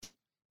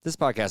This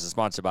podcast is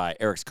sponsored by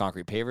Eric's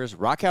Concrete Pavers,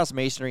 Rockhouse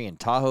Masonry, and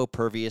Tahoe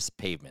Pervious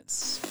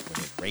Pavements.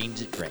 When it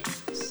rains, it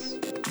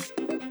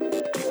drains.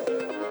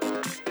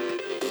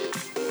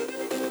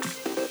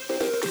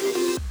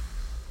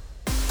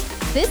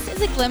 This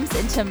is a glimpse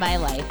into my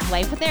life.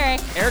 Life with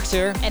Eric. Eric's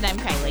here. And I'm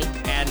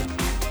Kylie. And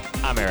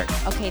I'm Eric.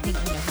 Okay, I think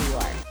you know who you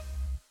are.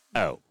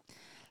 Oh.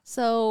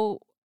 So,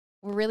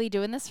 we're really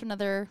doing this for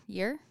another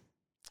year?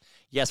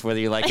 Yes, whether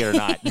you like it or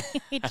not.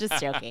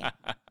 Just joking.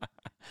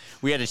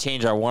 We had to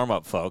change our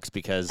warm-up, folks,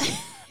 because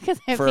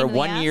I'm for pain in the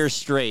 1 ass. year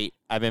straight,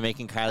 I've been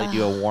making Kylie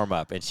do a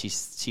warm-up, and she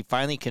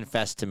finally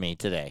confessed to me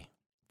today,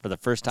 for the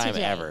first time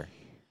Today. ever,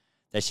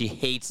 that she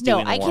hates No,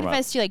 doing the I warm-up.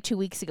 confessed to you like 2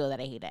 weeks ago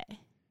that I hate it.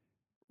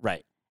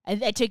 Right.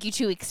 It took you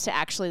 2 weeks to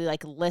actually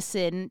like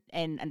listen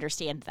and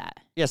understand that.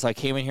 Yeah, so I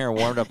came in here and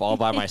warmed up all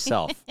by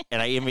myself,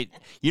 and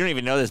you don't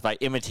even know this, but I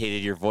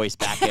imitated your voice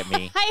back at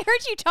me. I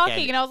heard you talking,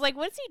 And- and I was like,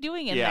 "What's he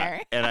doing in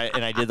there?" and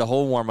I did the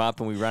whole warm up,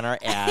 and we run our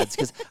ads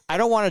because I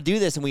don't want to do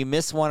this and we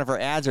miss one of our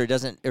ads or it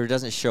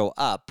doesn't show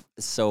up.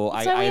 So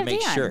That's why we I have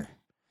make Dan. sure.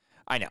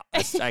 I know.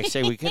 I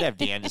say we could have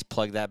Dan just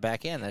plug that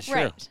back in. That's true.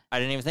 Right. I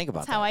didn't even think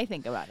about That's that. how I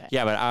think about it.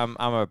 Yeah, but I'm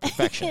a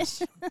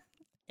perfectionist,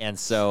 and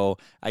so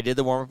I did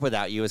the warm up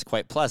without you. It was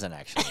quite pleasant,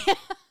 actually.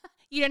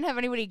 You didn't have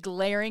anybody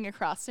glaring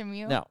across from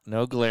you.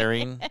 No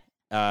glaring.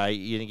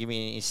 You didn't give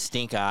me any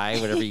stink eye,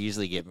 whatever you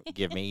usually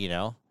give me, you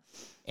know.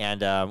 And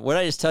what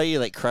did I just tell you,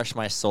 like crush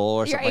my soul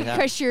or something like that?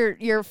 Crush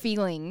your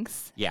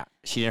feelings. Yeah,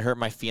 she didn't hurt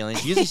my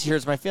feelings. Usually she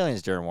hurts my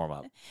feelings during warm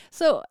up.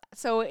 So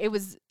it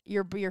was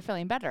you're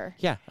feeling better.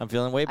 Yeah, I'm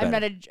feeling way better. I'm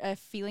not a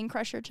feeling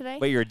crusher today.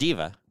 But you're a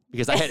diva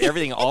because I had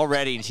everything all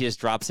ready and she just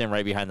drops in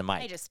right behind the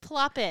mic. I just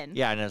plop in.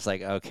 Yeah, and it's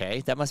like,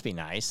 okay, that must be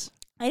nice.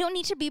 I don't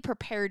need to be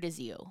prepared as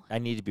you. I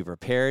need to be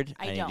prepared.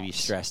 I need to be don't.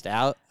 stressed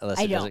out unless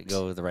I it doesn't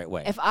don't. go the right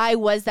way. If I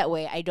was that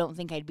way, I don't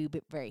think I'd be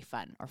very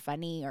fun or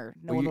funny, or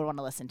no Well, one you- would want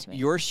to listen to me.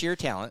 You're sheer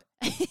talent,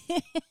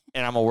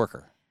 and I'm a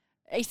worker.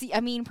 I see. I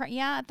mean,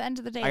 yeah. At the end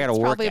of the day, I gotta it's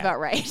work probably at about it.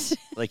 right.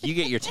 Like you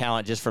get your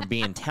talent just from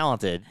being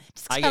talented.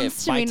 Just I comes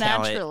get to my me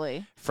talent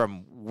naturally.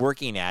 from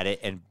working at it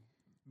and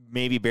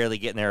maybe barely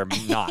getting there or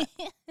not.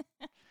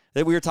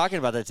 That we were talking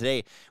about that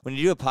today. When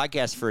you do a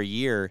podcast for a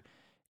year,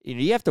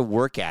 you have to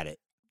work at it.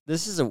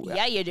 This is a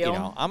Yeah, you do.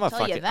 I'm a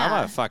Tell you I'm a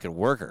that. fucking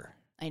worker.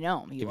 I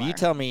know. If you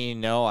tell me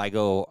no, I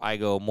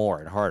go more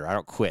and harder. I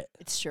don't quit.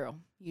 it's true.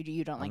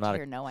 You don't I'm like not to a-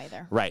 hear no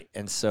either. Right.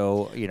 And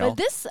so, you know, But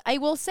this, I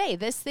will say,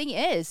 this thing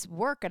is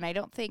work, and I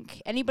don't think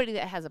anybody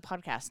that has a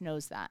podcast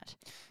knows that.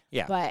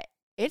 Yeah. But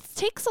it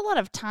takes a lot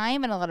of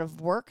time and a lot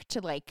of work to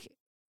like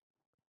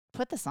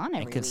put this on every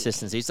and week.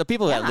 consistency. So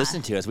people that Yeah.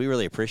 listen to us, we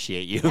really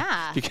appreciate you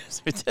Yeah.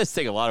 because it does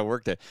take a lot of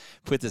work to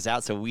put this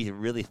out. So we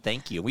really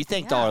thank you. We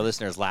thanked all Yeah. our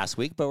listeners last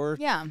week, but we're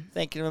Yeah.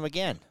 thanking them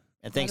again.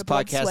 And thanks, of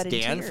blood, Podcast sweat, and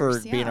Dan, for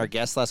tears, being yeah. our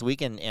guest last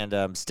week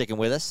and sticking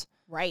with us,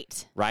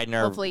 Right. riding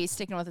our Hopefully, he's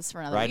sticking with us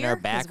for another riding year. our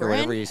 'cause back or we're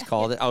whatever in. he's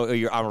called it. Oh,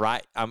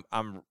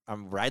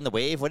 I'm riding the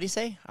wave. What do you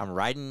say? I'm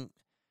riding.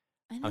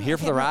 I don't I'm know, here I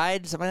for the can't remember.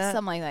 ride. Something like that.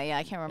 Something like that. Yeah,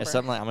 I can't Yeah, remember.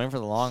 something like I'm in for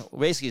the long.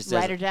 Basically, it says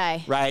Ride or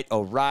die. ride.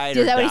 Oh, ride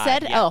Is or that what he die.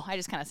 said? Yeah. Oh, I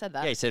just kind of said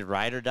that. Yeah, he said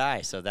ride or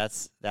die. So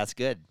that's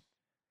good.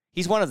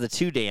 He's one of the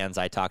two Dans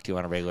I talk to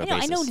on a regular I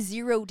basis. know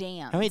 0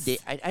 Dans. How many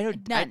I know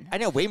None. I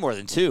know way more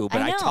than two,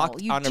 but I know,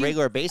 talk you on a do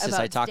regular basis.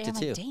 about I talk to damn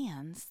two.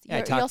 Dans. Yeah, I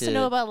You talk also to-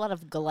 know about a lot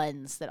of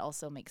Glens.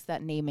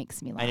 That name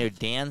makes me laugh. I know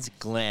Dan's,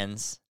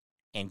 Glenn's,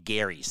 and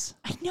Gary's.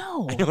 I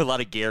know. I know a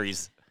lot of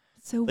Gary's.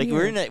 So Like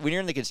weird. when you're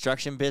in the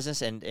construction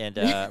business, and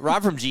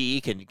Rob from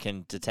GE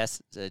can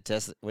attest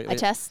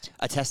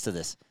to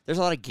this. There's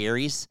a lot of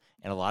Gary's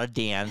and a lot of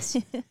Dan's,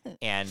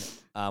 and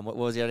what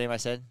was the other name I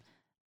said?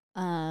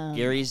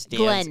 Gary's,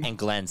 Dan's, Glenn. and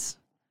Glenn's.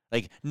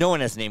 Like no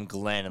one has named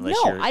Glenn unless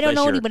No, you're I don't unless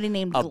know you're anybody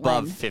named above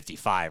Glenn.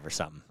 55 or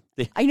something.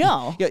 I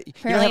know. You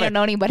Apparently, I don't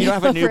know anybody. You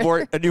don't have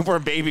over- a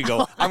newborn baby.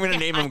 Go. I'm going to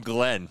name him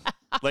Glenn.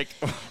 Like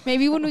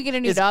Maybe when we get a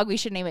new It's- dog, we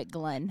should name it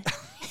Glenn.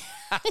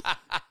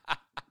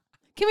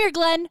 Come here,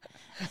 Glenn.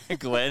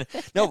 Glenn.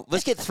 No,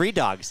 let's get 3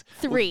 dogs.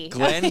 3.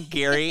 Glenn,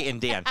 Gary, and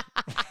Dan.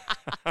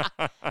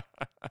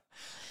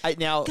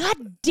 Now,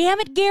 God damn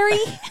it, Gary.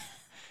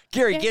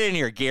 Gary, get in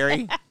here,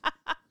 Gary.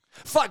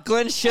 Fuck,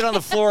 Glenn shit on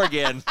the floor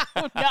again.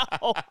 Oh,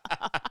 no.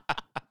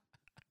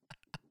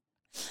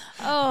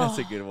 Oh. That's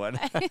a good one.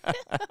 It's going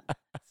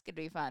to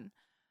be fun.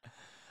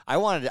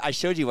 I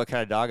showed you what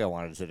kind of dog I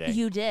wanted today.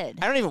 You did.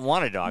 I don't even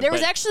want a dog. There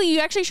was but you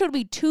actually showed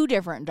me 2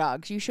 different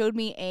dogs. You showed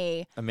me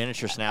a a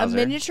miniature schnauzer.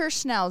 miniature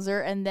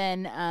schnauzer, and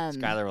then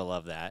Skylar will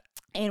love that.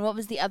 and what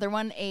was the other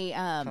one? A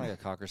Kind of like a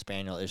cocker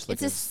spaniel-ish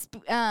it's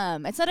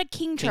looking. it's not a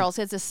King Charles,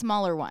 it's a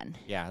smaller one,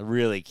 Yeah,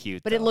 really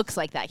cute. but it though. looks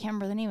like that. I can't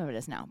remember the name of it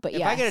is now. But If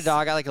yeah, I get a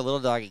dog, I like a little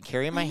dog I can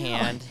carry in my I know.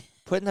 hand,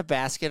 put in the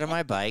basket on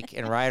my bike,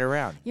 and ride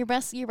around. your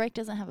bike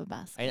doesn't have a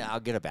basket. I'll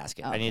get a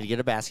basket. I Okay. need to get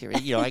a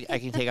basket. You know, I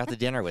can take out to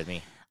dinner with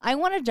me. I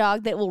want a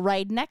dog that will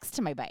ride next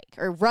to my bike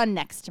or run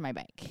next to my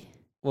bike.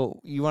 Well,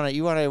 you want a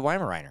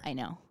Weimaraner. I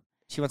know.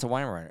 She wants a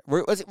Weimaraner.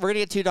 We're gonna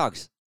get 2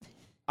 dogs.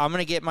 I'm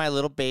gonna get my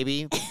little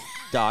baby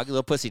dog,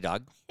 little pussy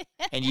dog,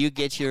 and you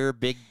get your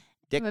big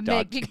dick I'm a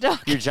dog. big dog.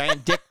 Your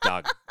giant dick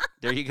dog.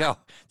 There you go.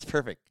 It's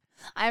perfect.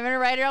 I'm gonna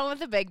ride around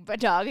with a big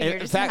dog, and you're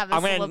just gonna have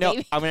this little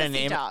baby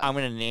dog. I'm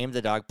gonna name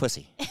the dog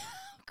Pussy.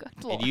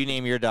 Good Lord. And you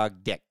name your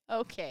dog Dick.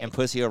 Okay. And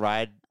Pussy will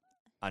ride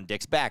on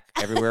Dick's back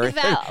everywhere.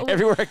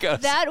 Everywhere it goes.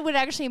 That would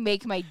actually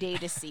make my day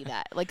to see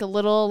that, like a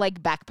little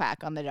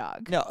backpack on the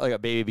dog. No, like a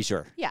baby, be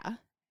sure. Yeah.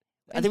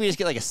 I think we just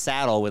get like a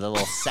saddle with a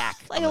little sack,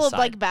 like a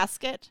little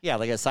basket. Yeah,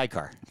 like a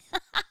sidecar,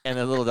 and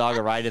the little dog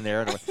will ride in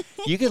there.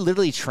 You could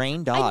literally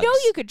train dogs. I know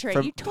you could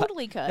train. You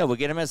totally could. No, we'll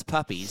get them as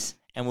puppies,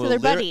 and we'll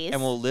buddies. And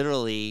we'll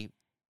literally,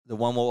 the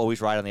one will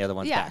always ride on the other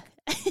one's back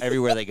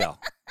everywhere they go.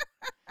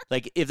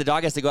 Like if the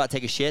dog has to go out and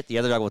take a shit, the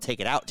other dog will take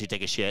it out to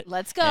take a shit.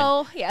 Let's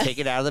go. Yeah. Take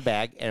it out of the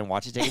bag and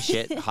watch it take a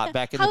shit. Hop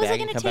back in the bag. How is it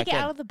going to take it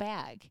out of the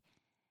bag?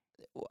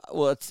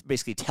 Well, it's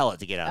basically tell it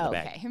to get out of the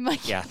bag. Okay.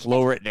 Yeah,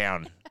 lower it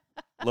down.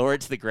 Lower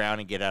it to the ground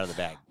and get out of the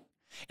bag.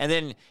 And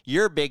then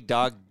your big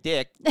dog,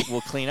 Dick,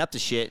 will clean up the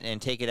shit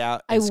and take it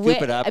out and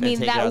scoop it up and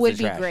take it out that of would the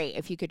be trash. great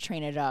if you could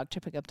train a dog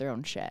to pick up their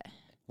own shit.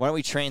 Why don't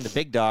we train the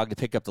big dog to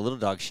pick up the little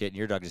dog shit and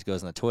your dog just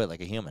goes in the toilet like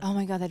a human? Oh,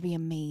 my God, that'd be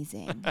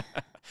amazing.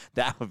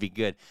 That would be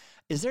good.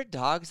 Is there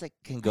dogs that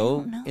can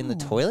go in the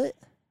toilet?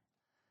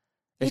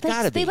 There's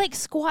got to be. They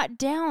squat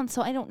down,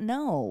 so I don't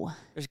know.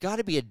 There's got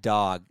to be a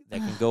dog that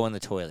can go in the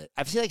toilet.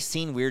 I've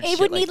seen weird shit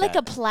It would need that.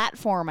 a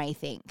platform, I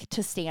think,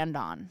 to stand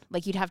on.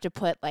 Like you'd have to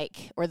put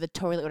or the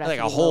toilet would have like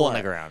to a be hole lower. in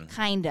the ground.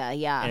 Kinda,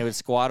 yeah. And it would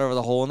squat over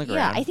the hole in the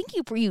ground. Yeah, I think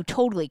you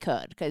totally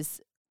could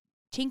because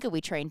Tinka we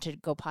trained to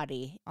go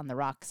potty on the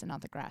rocks and not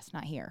the grass,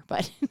 not here,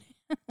 but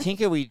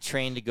Tinka we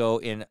trained to go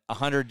in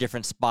 100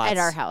 different spots at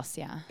our house,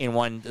 yeah. In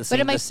the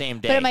same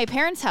day. But at my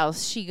parents'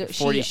 house, she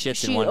 40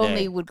 shits in one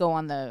only day. would go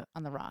on the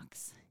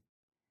rocks.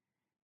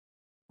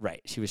 Right,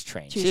 she was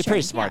trained. She was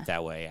pretty smart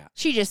that way. Yeah,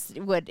 she just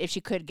would if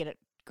she could get it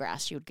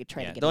grass, she would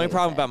try to get. The only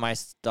problem about my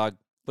dog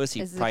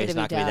Pussy probably is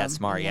not going to be that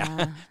smart.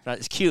 Yeah,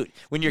 it's cute.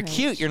 When you're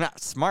cute, you're not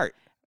smart.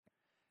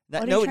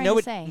 What are you trying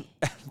to say?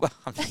 Well,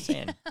 I'm just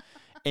saying.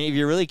 And if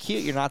you're really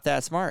cute, you're not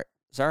that smart.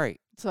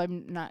 Sorry. So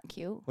I'm not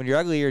cute. When you're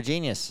ugly, you're a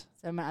genius.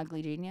 So I'm an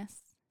ugly genius.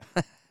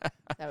 Is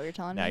that what you're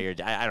telling me?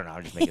 No, I don't know.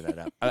 I'm just making that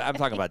up. I'm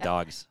talking about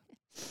dogs.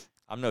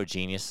 I'm no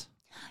genius.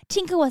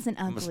 Tinka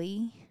wasn't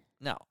ugly.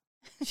 No.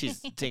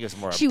 Tinka's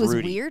more She broody.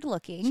 was weird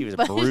looking. She was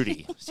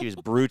broody. She was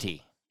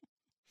broody.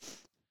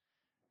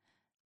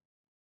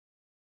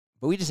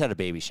 But we just had a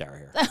baby shower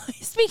here.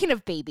 Speaking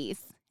of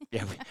babies.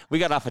 Yeah, we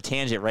got off a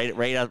tangent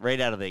right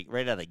out of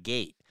the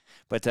gate.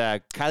 But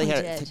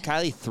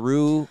Kylie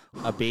threw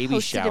a baby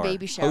shower.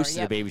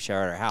 Hosted a baby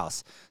shower at our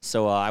house.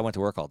 So I went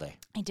to work all day.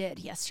 I did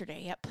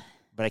yesterday. Yep.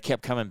 But I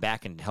kept coming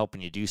back and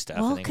helping you do stuff.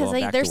 Well, because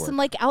there's some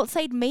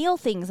outside mail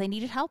things I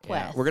needed help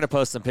with. We're gonna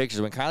post some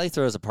pictures when Kylie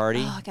throws a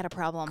party. Oh, I got a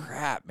problem.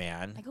 Crap,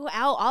 man. I go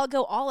out. I'll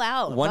go all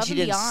out. One, she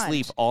didn't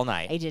sleep all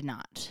night. I did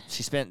not.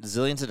 She spent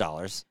zillions of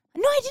dollars.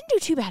 No, I didn't do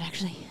too bad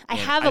actually. I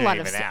have a lot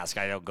of. I didn't even ask.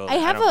 I don't go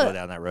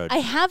down that road. I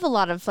have a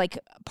lot of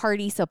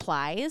party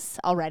supplies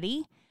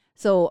already,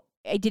 so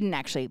I didn't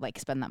actually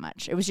spend that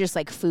much. It was just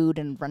food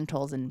and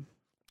rentals and.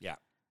 Yeah.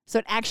 So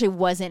it actually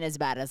wasn't as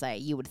bad as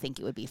you would think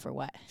it would be for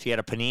what. She had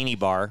a panini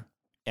bar.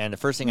 And the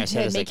first thing I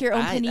said is make your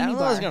own panini I don't know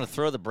bar. if I was going to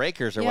throw the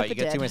breakers or what. You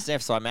get too much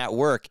stuff. So I'm at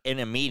work in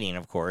a meeting,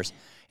 of course,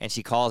 and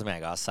she calls me.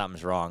 I go,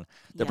 something's wrong.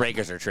 The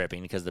breakers are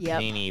tripping because the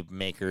panini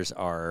makers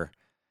are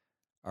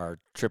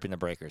tripping the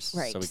breakers.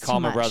 Right. So we call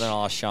my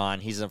brother-in-law, Sean.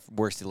 He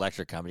works the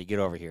electric company. Get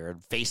over here.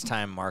 And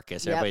FaceTime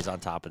Marcus. Everybody's on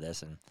top of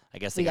this. And I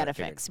guess they got it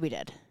fixed. We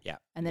did. Yeah.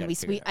 And then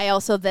I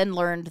also then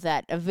learned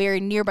that a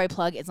very nearby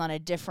plug is on a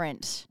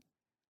different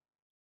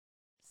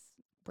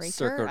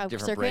circuit, I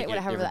don't know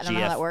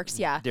how that works.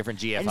 Yeah, different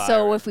GFI. And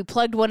so if we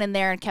plugged one in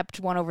there and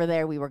kept one over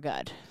there, we were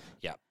good.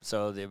 Yeah.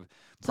 So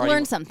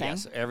learn something.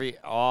 Yes.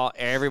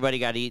 Everybody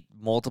got to eat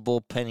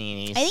multiple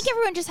paninis. I think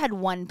everyone just had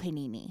one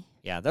panini.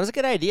 Yeah, that was a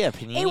good idea.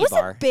 Panini bar. It was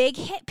a big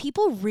hit.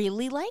 People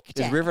really liked it.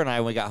 Because River and I,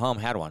 when we got home,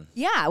 had one.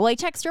 Yeah. Well, I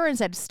texted her and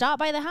said, "Stop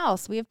by the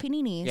house. We have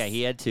paninis." Yeah,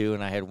 he had two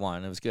and I had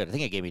one. It was good. I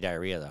think it gave me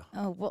diarrhea though.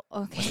 Oh well,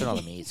 okay. Must have been all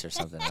the meats or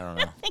something. I don't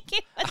know. I think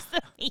it was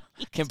the meat.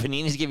 Can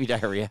paninis give you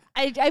diarrhea?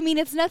 I mean,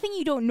 it's nothing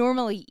you don't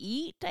normally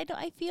eat.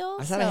 I feel.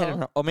 I thought I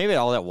had. Oh, maybe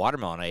all that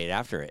watermelon I ate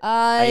after it.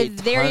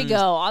 There you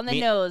go on the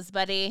nose,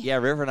 buddy. Yeah,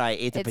 River and I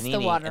ate the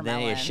panini, the and then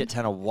I ate a shit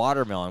ton of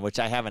watermelon, which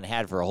I haven't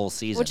had for a whole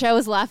season. Which I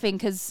was laughing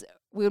because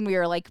when we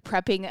were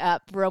prepping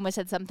up, Roma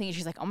said something, and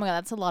she's like, "Oh my God,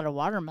 that's a lot of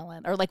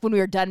watermelon." Or when we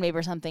were done, maybe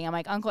or something, I'm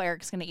like, "Uncle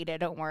Eric's gonna eat it,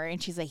 don't worry."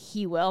 And she's like,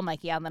 "He will." I'm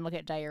like, "Yeah," and then look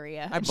at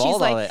diarrhea. I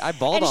bawled all that. I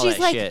bawled all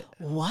that shit.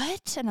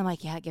 What? And I'm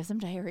like, "Yeah, it gives him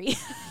diarrhea."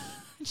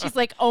 She's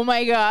like, "Oh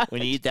my God."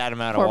 When you eat that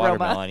amount of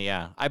watermelon,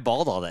 yeah, I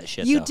bawled all that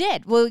shit. You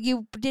did. Well,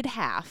 you did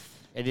half.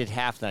 I did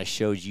half, and I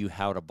showed you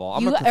how to ball.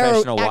 I'm a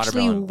professional watermelon baller. You're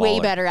actually way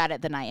better at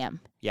it than I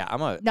am. Yeah,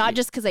 I'm a. Not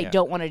just because I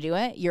don't want to do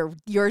it.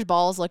 Your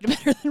balls looked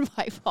better than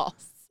my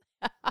balls.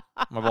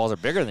 My balls are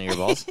bigger than your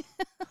balls.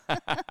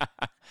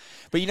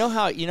 But you know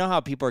how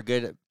people are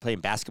good at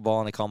playing basketball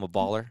and they call them a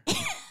baller?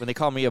 When they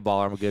call me a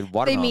baller, I'm a good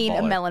watermelon baller. They mean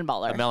a melon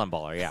baller. A melon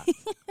baller, yeah.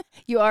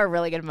 You are a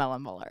really good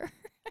melon baller.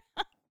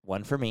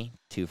 1 for me,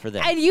 2 for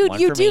them. And you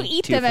do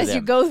eat them as you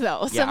go,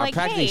 though. So yeah, I'm like,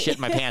 practically hey. shitting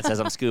my pants as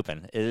I'm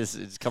scooping.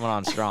 It's coming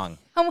on strong.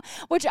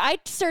 Which I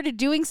started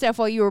doing stuff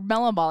while you were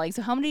melon balling.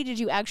 So how many did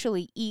you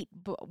actually eat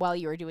while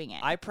you were doing it?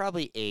 I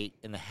probably ate,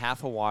 in the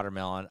half a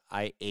watermelon,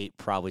 I ate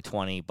probably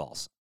 20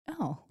 balls.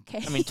 Oh,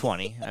 okay. I mean,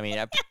 20. I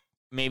mean,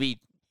 maybe.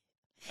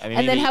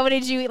 And then how many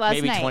did you eat last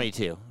night? Maybe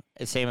 22.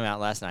 The same amount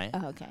last night.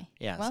 Oh, okay.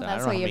 Yeah. Well, so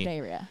that's why you have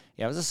diarrhea.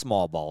 Yeah, I was a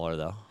small baller,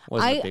 though.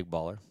 Wasn't a big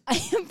baller.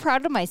 I am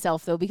proud of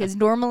myself, though, because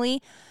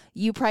normally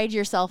you pride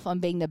yourself on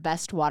being the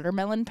best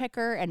watermelon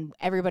picker and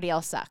everybody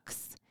else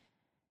sucks.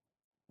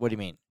 What do you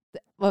mean?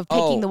 Of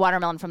picking the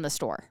watermelon from the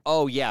store.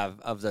 Oh, yeah.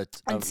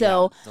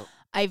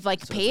 I've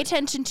paid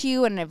attention to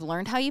you and I've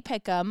learned how you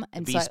pick them.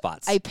 And so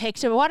spots. I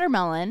picked a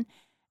watermelon.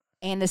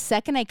 And the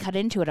second I cut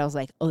into it, I was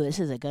like, oh, this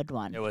is a good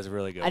one. It was a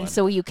really good and one.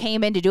 So you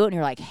came in to do it, and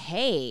you're like,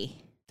 hey.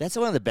 That's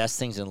one of the best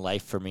things in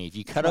life for me. If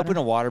you cut open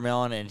a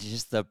watermelon and it's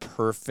just the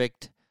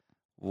perfect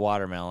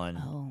watermelon.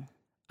 Oh.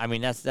 I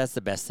mean, that's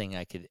the best thing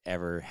I could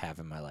ever have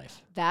in my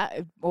life.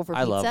 That over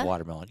pizza? I love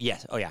watermelon.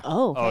 Yes. Oh, yeah.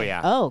 Oh, okay. Oh,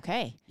 yeah. Oh,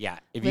 okay. Yeah.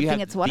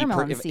 It's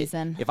watermelon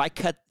season. If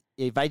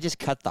I just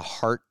cut the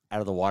heart out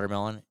of the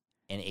watermelon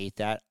and ate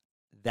that,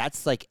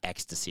 that's like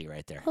ecstasy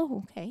right there.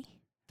 Oh, okay.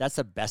 That's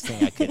the best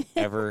thing I could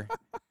ever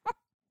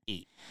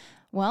eat.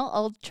 Well,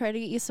 I'll try to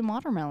get you some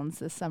watermelons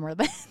this summer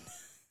then.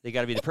 They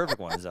got to be the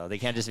perfect ones, though. They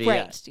can't just be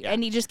right. Yeah.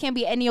 And you just can't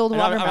be any old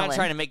watermelon. I'm not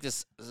trying to make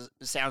this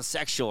sound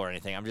sexual or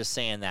anything. I'm just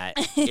saying that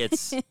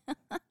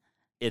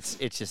it's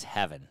just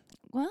heaven.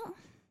 Well,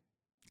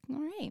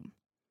 all right.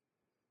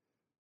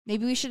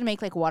 Maybe we should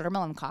make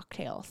watermelon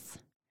cocktails.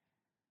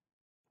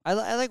 I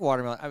like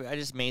watermelon. I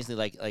just mainly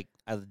like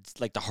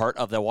the heart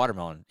of the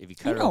watermelon. If you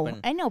cut it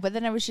open, I know. But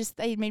then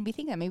it made me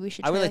think that maybe we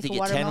should. I would like to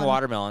get 10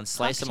 watermelons,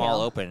 slice cocktail. them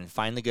all open, and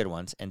find the good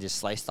ones, and just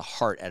slice the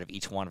heart out of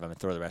each one of them and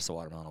throw the rest of the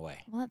watermelon away.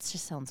 Well, that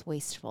just sounds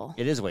wasteful.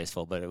 It is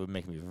wasteful, but it would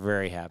make me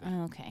very happy.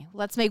 Okay,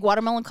 let's make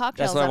watermelon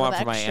cocktails. That's what I want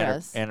for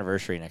extras. my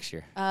anniversary next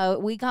year.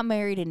 We got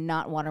married in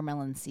not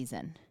watermelon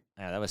season.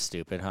 Yeah, that was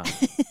stupid, huh?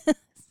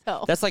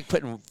 So that's like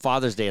putting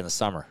Father's Day in the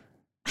summer.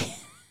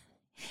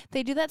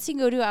 They do that so you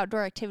can go do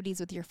outdoor activities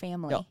with your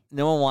family.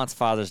 No one wants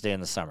Father's Day in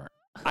the summer.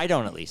 I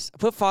don't, at least.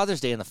 Put Father's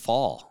Day in the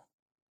fall.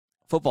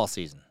 Football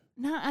season.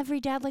 Not every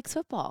dad likes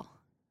football.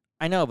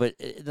 I know, but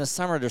in the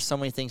summer there's so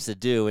many things to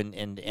do,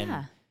 and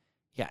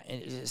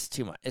it's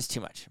too much. It's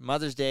too much.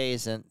 Mother's Day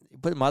isn't.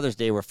 Put Mother's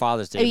Day where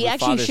Father's Day. You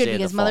actually should,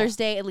 because Mother's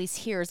Day, at least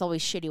here, is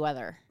always shitty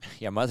weather.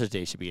 Yeah, Mother's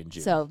Day should be in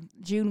June. So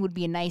June would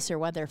be nicer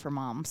weather for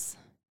moms.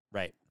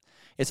 Right.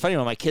 It's funny,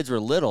 when my kids were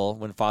little,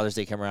 when Father's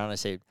Day came around, I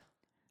say,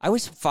 I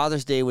wish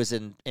Father's Day was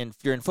in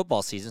you're in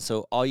football season,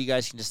 so all you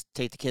guys can just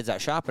take the kids out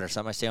shopping or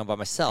something. I stay home by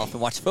myself and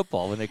watch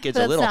football when their kids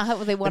are little. That's not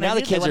what they want to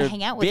do. They want to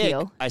hang out with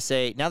you. I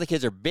say, now the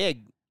kids are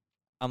big.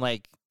 I'm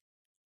like,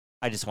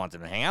 I just want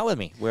them to hang out with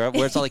me.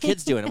 Where's all the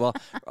kids doing? Well,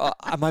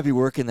 I might be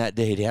working that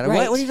day, Dad.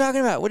 Right. What are you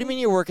talking about? What do you mean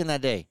you're working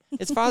that day?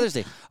 It's Father's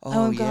Day.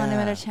 Oh, I'm gone. I'm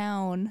out of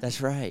town.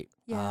 That's right.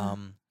 Yeah.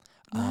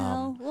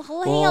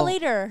 We'll hang out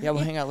later. Yeah,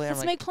 we'll hang out later.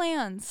 Let's make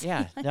plans.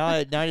 Yeah. Now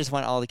I just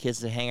want all the kids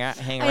to hang around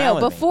with me. I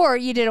know. Before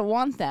you didn't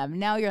want them.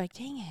 Now you're like,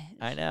 dang it.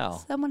 I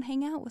know. Someone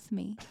hang out with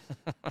me.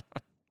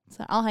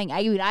 So I'll hang.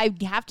 I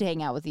have to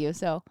hang out with you.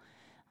 So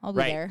I'll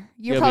be there.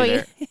 You'll probably.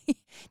 Be there.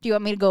 Do you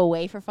want me to go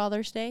away for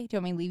Father's Day? Do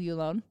you want me to leave you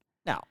alone?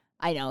 No.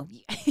 I know.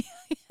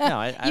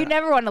 No, you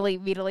never want to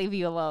leave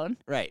you alone.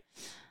 Right.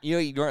 You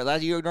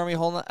ignore me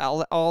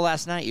all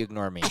last night. You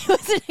ignored me. I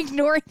wasn't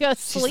ignoring you.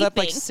 Sleeping. She slept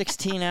like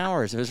 16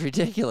 hours. It was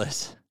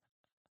ridiculous.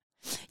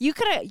 You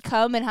could have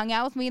come and hung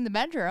out with me in the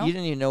bedroom. You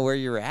didn't even know where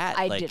you were at.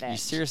 I didn't. You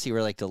seriously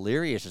were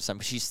delirious or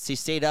something. She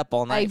stayed up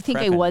all night. I think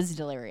prepping. I was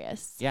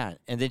delirious. Yeah,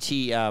 and then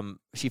she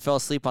fell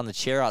asleep on the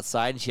chair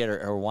outside, and she had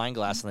her wine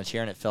glass on the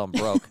chair, and it fell and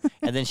broke.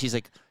 And then she's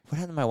like, "What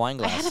happened to my wine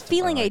glass?" I had a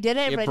feeling I did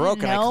it, but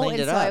broke, I didn't know,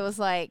 and so I was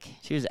like,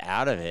 she was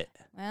out of it.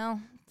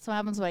 Well, that's what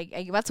happens.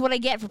 That's what I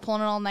get for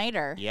pulling an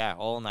all-nighter. Yeah,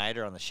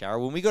 all-nighter on the shower.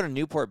 When we go to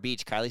Newport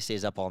Beach, Kylie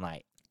stays up all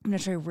night. I'm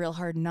gonna try real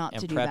hard not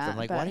to do that. I'm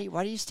like,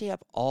 why do you stay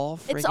up all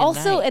freaking night? It's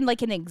also an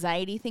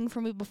anxiety thing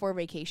for me before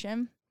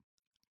vacation.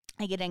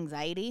 I get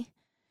anxiety.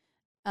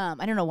 I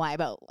don't know why.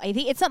 I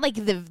think it's not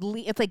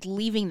it's like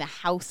leaving the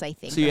house. I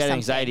think. So you had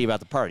anxiety about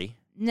the party?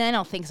 No, I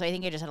don't think so. I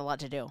think I just had a lot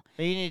to do.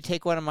 Maybe you need to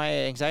take one of my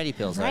anxiety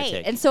pills that I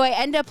take. And so I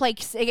end up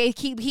it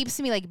keeps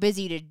me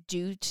busy to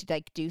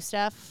do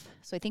stuff.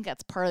 So I think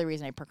that's part of the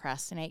reason I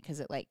procrastinate,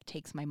 because it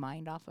takes my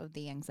mind off of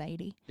the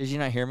anxiety. Did you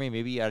not hear me?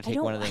 Maybe you ought to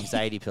take one of the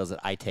anxiety pills that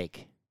I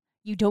take.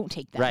 You don't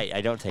take them. Right,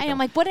 I don't take them. I'm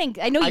like, what?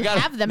 I know you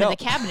have them in the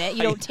cabinet.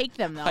 You don't take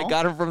them, though. I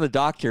got them from the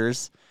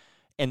doctors,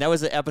 and that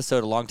was an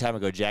episode a long time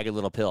ago, Jagged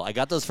Little Pill. I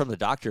got those from the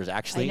doctors,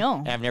 actually. I know.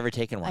 And I've never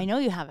taken one. I know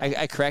you haven't.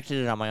 I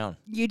corrected it on my own.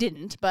 You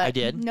didn't, but... I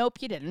did. Nope,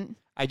 you didn't.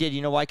 I did.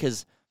 You know why?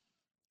 Because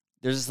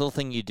there's this little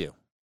thing you do.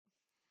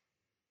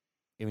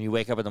 When you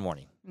wake up in the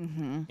morning,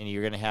 and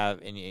you're going to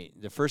have...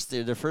 the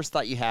first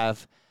thought you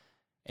have,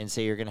 and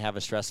say you're going to have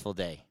a stressful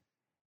day,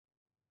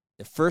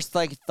 the first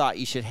thought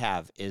you should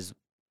have is...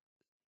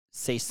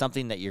 say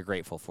something that you're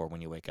grateful for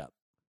when you wake up.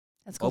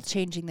 That's called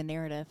changing the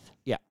narrative.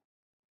 Yeah.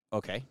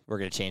 okay, we're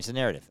going to change the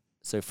narrative.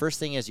 So first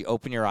thing is you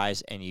open your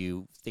eyes and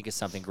you think of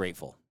something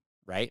grateful,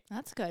 right?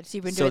 That's good. So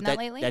you've been doing that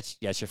lately? That's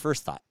your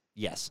first thought.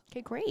 Yes.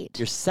 Okay, great.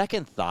 Your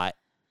second thought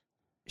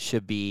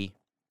should be,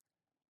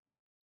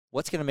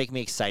 what's going to make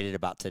me excited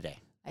about today?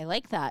 I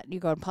like that.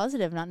 You're going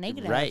positive, not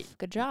negative. Right.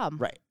 Good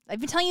job. Right. I've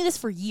been telling you this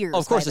for years. Oh,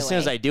 of course, as soon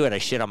as I do it, I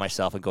shit on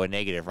myself and go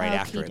negative right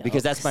after it.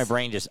 Because that's my dokes.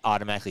 brain just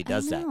automatically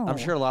does that. I'm know.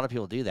 sure a lot of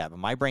people do that, but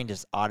my brain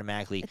just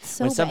automatically, It's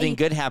so when something bad.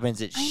 good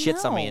happens, it I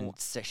shits on me know. and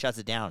shuts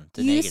it down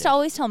to You negative. used to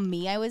always tell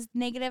me I was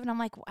negative, and I'm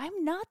like,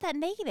 I'm not that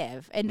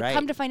negative. And Right.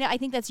 come to find out, I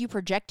think that's you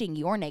projecting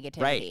your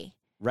negativity.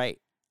 Right.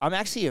 I'm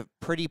actually a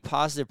pretty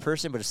positive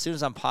person, but as soon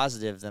as I'm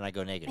positive, then I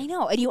go negative. I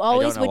know. And you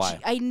always, know why.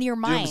 in your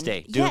mind.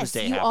 Doomsday. Yes,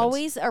 Doomsday you happens.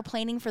 always are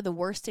planning for the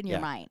worst in your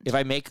mind. If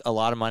I make a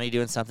lot of money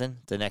doing something,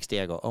 the next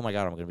day I go, oh my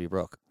God, I'm going to be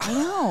broke. I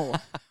know.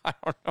 I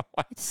don't know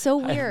why. It's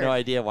so I have weird. no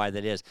idea why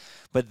that is.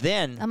 But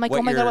then I'm like,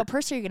 oh my God, what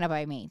purse are you going to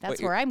buy me? That's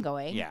where I'm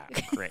going. Yeah,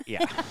 great.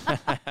 Yeah.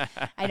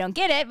 I don't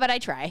get it, but I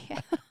try.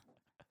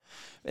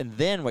 And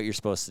then what you're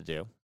supposed to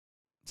do,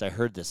 so I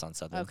heard this on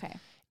something, Okay.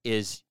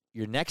 is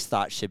your next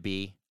thought should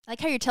be, I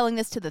like how you're telling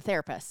this to the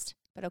therapist,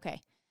 but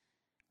okay.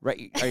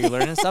 right, are you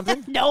learning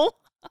something? No.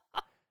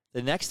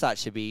 The next thought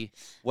should be,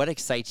 what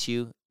excites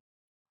you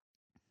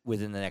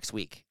within the next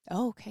week?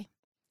 Oh, okay.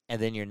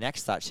 And then your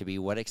next thought should be,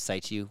 what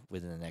excites you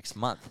within the next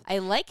month? I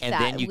like And that.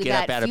 then you with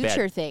get up that out of bed.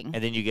 future thing.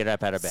 And then you get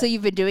up out of bed. So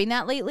you've been doing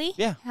that lately?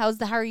 Yeah. How's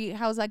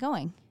that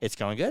going? It's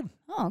going good.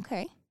 Oh,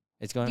 okay.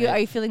 It's going Are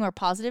good. you feeling more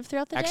positive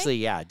throughout the day? Actually,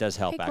 yeah, it does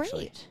help, Okay,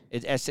 actually.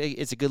 great.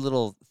 It's a good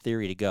little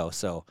theory to go.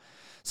 So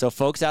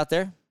folks out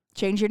there,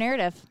 Change your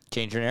narrative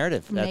change your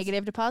narrative. from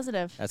negative to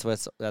positive. That's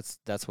what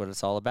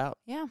it's all about.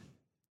 Yeah.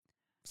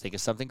 Think of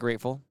something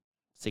grateful.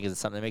 Think of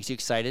something that makes you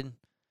excited.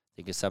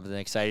 Think of something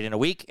excited in a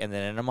week and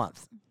then in a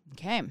month.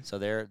 Okay. So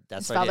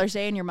that's Is what I did. Father's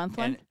Day in your month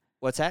one? And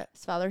what's that?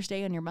 Is Father's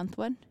Day on your month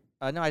one?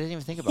 No, I didn't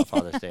even think about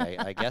Father's Day.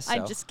 I guess so.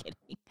 I'm just kidding.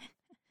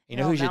 You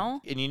know who should, know?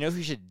 and you know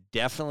who should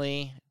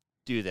definitely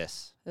do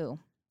this? Ooh.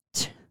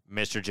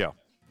 Mr. Joe.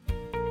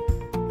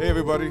 Hey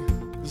everybody,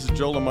 this is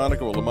Joe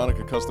LaMonica with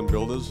LaMonica Custom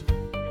Builders.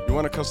 You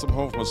want a custom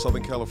home from a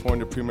Southern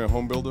California premier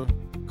home builder?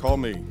 Call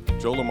me,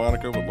 Joe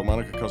LaMonica with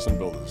LaMonica Custom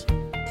Builders,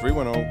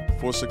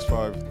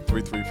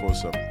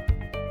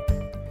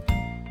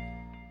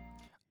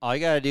 310-465-3347. All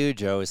you got to do,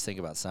 Joe, is think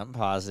about something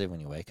positive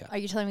when you wake up. Are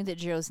you telling me that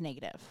Joe's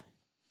negative?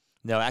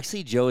 No,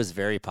 actually, Joe is a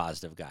very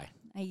positive guy.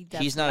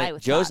 He's not.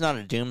 Joe's not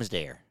a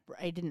doomsdayer.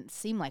 I didn't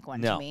seem like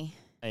one No. to me.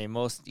 I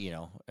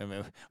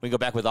mean, we go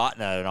back with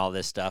Otna and all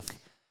this stuff.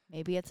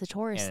 Maybe it's a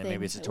Taurus And thing.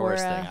 maybe it's a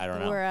Taurus thing. I don't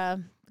know. We're a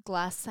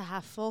glass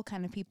half full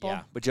kind of people.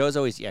 Yeah, but Joe's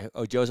always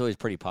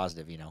pretty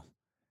positive.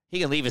 He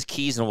can leave his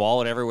keys in the wall,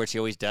 whatever, which he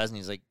always does, and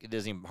he's like, it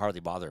doesn't even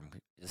hardly bother him.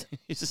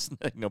 He's just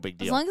like, no big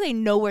deal. As long as they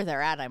know where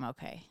they're at, I'm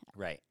okay.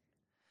 Right.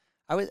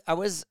 I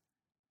was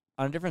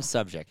on a different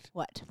subject.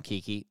 What?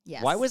 Kiki.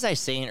 Yes. Why was I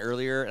saying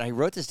earlier, and I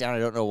wrote this down, I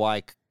don't know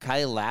why,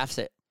 Kylie laughs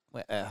at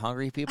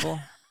hungry people?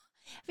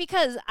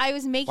 Because I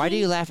was making. Why do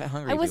you laugh at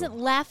hungry I people? wasn't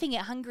laughing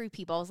at hungry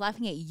people. I was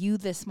laughing at you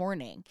this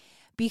morning.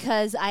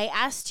 Because I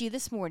asked you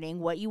this morning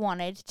what you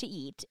wanted to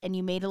eat, and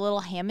you made a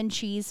little ham and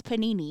cheese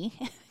panini,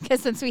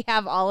 because since we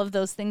have all of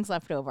those things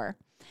left over.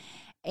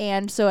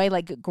 And so I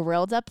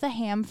grilled up the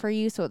ham for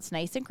you so it's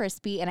nice and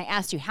crispy, and I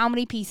asked you, how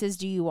many pieces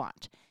do you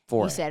want?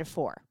 4. You said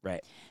 4.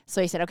 Right.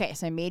 So I said, okay,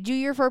 so I made you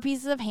your 4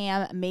 pieces of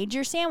ham, made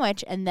your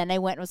sandwich, and then I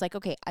went and was like,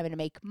 okay, I'm going to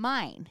make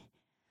mine.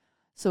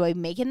 So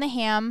I'm making the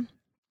ham.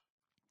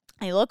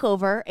 I look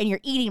over, and you're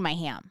eating my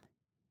ham.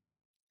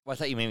 Well, I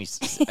thought you made me.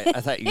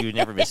 I thought you would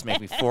never just make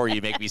me 4.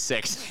 You'd make me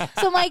 6. So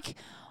I'm like,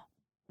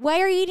 why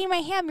are you eating my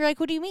ham? You're like,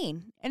 what do you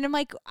mean? And I'm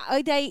like,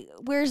 what am I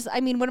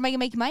going to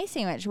make my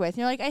sandwich with? And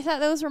you're like, I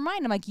thought those were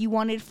mine. I'm like, you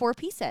wanted 4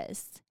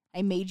 pieces.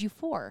 I made you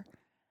 4.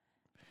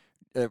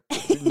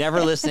 Never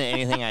listen to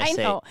anything I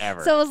say know.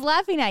 ever. So I was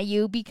laughing at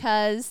you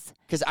because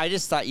I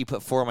just thought you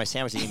put 4 on my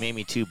sandwich and you made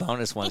me 2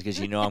 bonus ones because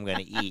I'm going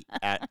to eat.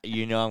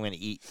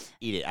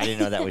 Eat it. I didn't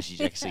know that was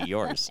actually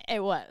yours.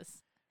 it was.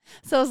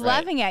 So I was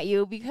laughing at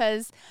you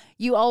because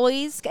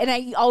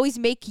I always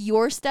make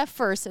your stuff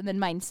first and then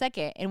mine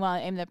second. And while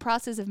I'm in the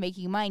process of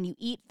making mine, you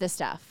eat the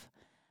stuff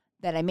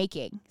that I'm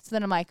making. So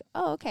then I'm like,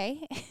 oh,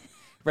 okay.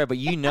 Right, but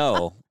you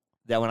know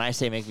that when I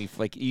say make me,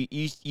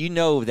 you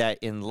know that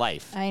in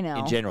life, I know.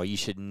 in general, you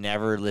should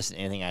never listen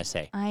to anything I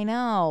say. I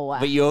know.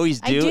 But you always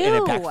do, and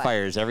it do.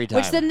 backfires every time.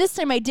 Which then this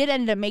time I did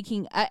end up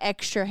making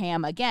extra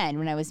ham again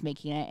when I was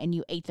making it, and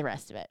you ate the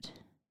rest of it.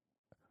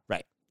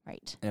 Right.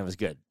 Right. And it was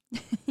good.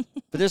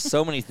 But there's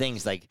so many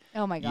things like,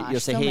 oh my gosh,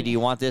 you'll say, hey, do you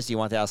want this? Do you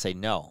want that? I'll say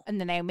no. And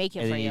then I make it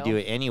and for then you. you do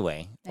it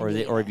anyway. Or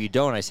if you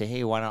don't, I say,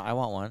 hey, why not? I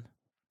want one.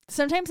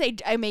 Sometimes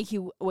I make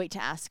you wait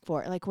to ask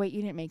for it. Like, wait,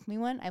 you didn't make me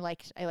one? I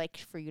like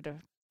for you to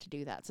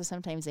do that. So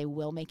sometimes they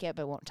will make it,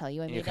 but won't tell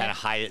you I made it. You kind of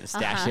hide it and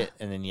stash it,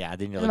 and then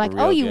then you're like,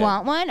 real oh, you good.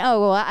 want one? Oh,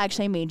 well,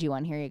 actually, I made you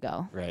one. Here you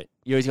go. Right.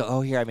 You always go,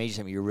 oh, here, I made you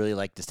something. You really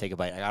like this. Take a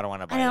bite. I don't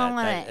want to bite. I don't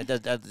want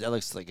it. That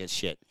looks like it's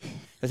shit.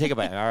 I take a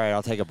bite. All right,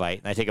 I'll take a bite.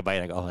 And I take a bite,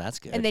 and I go, oh, that's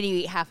good. And then you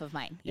eat half of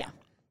mine. Yeah.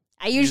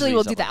 I usually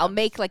will do something that. I'll happens.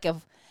 make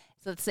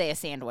So let's say a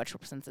sandwich,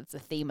 since it's the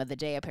theme of the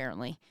day,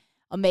 apparently.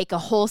 I'll make a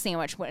whole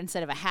sandwich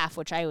instead of a half,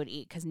 which I would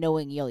eat, because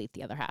knowing you'll eat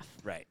the other half.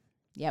 Right.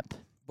 Yep.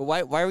 But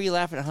why were you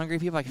laughing at hungry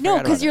people? No,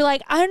 because you're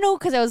like, I don't know,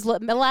 because I was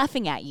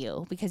laughing at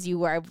you because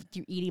you're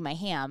eating my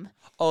ham.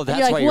 Oh, that's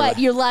you're like, why what?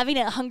 You're laughing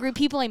at hungry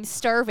people? I'm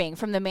starving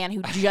from the man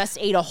who just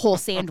ate a whole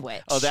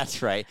sandwich. Oh,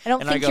 that's right. I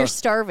don't think you're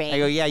starving. I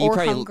go, yeah,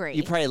 hungry.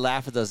 You probably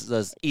laugh at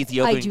those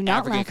Ethiopian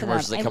African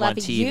commercials that come on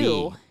TV.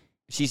 You.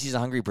 She sees a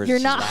hungry person. You're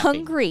not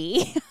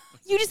hungry.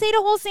 You just ate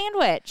a whole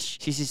sandwich.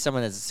 She sees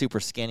someone that's super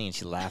skinny and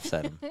she laughs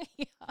at him.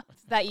 Yeah,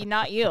 that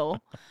not you.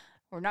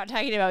 We're not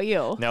talking about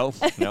you. Nope,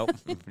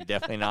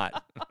 definitely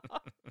not.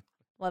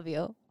 Love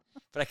you.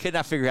 But I could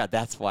not figure out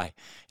that's why.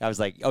 I was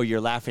like, oh,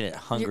 you're laughing at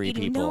hungry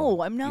people.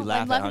 No, I'm not.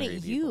 I'm laughing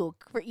at you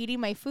for eating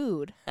my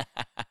food.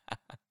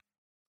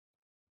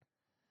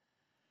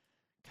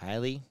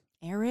 Kylie?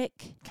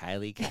 Eric?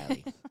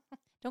 Kylie.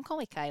 Don't call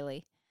me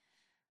Kylie.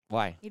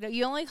 Why?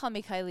 You only call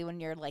me Kylie when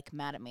you're like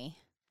mad at me.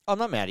 Oh, I'm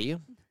not mad at you.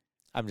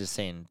 I'm just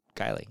saying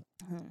Kylie.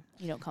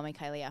 You don't call me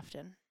Kylie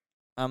often.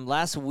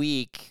 Last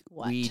week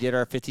we did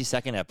our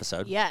 52nd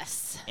episode.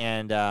 Yes.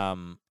 And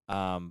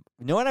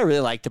you know what I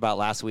really liked about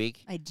last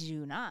week? I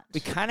do not. We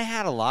kind of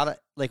had a lot of,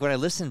 like, when I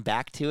listened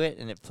back to it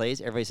and it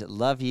plays, everybody said,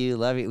 love you,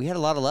 love you. We had a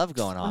lot of love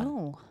going on.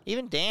 Oh.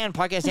 Even Dan,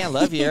 Podcast Dan,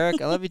 love you,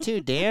 Eric. I love you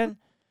too, Dan.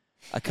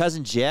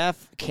 Cousin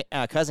Jeff,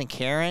 cousin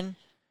Karen,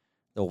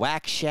 the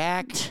Whack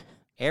Shack,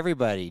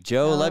 everybody.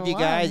 Joe, love you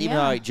guys. Even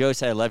though Joe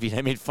said I love you,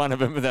 I made fun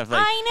of him. But like,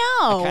 I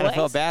know. I kind of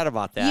felt bad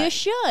about that. You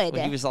should.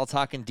 When he was all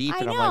talking deep,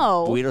 and I'm like,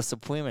 Buito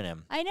Supuimin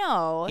him. I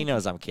know. He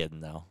knows I'm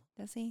kidding, though.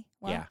 Does he?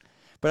 Well, yeah.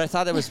 But I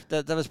thought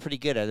that was pretty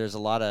good. There's a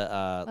lot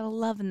of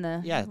love in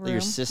the room,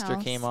 your sister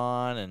house. came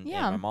on and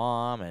my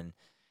mom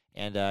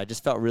and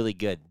just felt really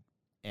good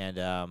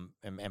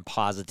and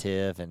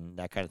positive and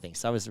that kind of thing.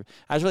 So I was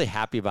really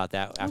happy about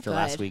that after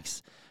last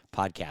week's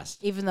podcast.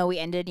 Even though we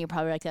ended, and you're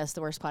probably like, that's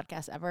the worst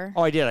podcast ever.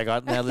 Oh, I did.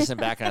 I listened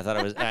back and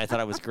I thought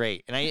it was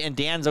great. And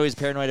Dan's always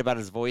paranoid about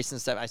his voice and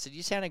stuff. I said,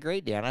 you sounded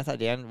great, Dan. I thought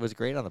Dan was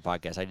great on the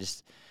podcast.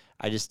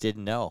 I just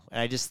didn't know.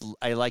 And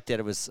I liked that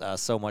it was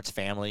so much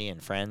family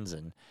and friends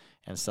and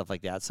stuff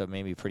like that. So it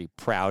made me pretty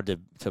proud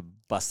to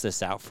bust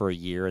this out for a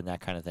year and that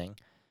kind of thing.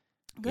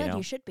 Good,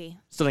 you should be.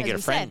 Still didn't get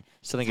a friend.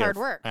 Hard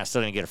work. I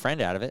still didn't get a friend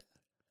out of it.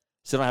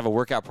 Still don't have a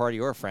workout party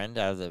or a friend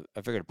out of the.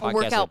 I figured a podcast. A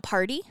workout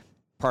party?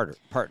 Partner.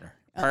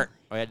 Oh,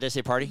 did I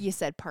say party? You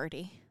said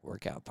party.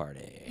 Workout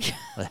party.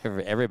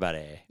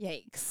 Everybody.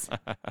 Yikes.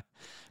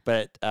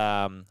 But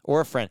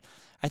or a friend.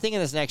 I think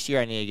in this next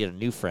year I need to get a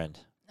new friend.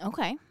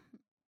 Okay.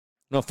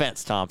 No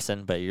offense,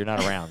 Thompson, but you're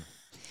not around.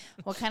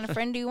 What kind of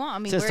friend do you want? I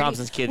mean, since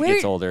Thompson's kid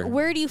gets older.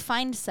 Where do you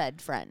find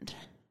said friend?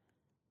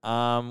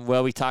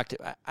 Well, we talked.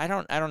 I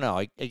don't know.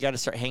 I got to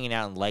start hanging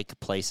out in like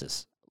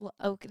places. Well,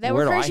 okay. That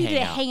requires you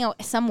to hang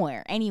out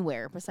somewhere,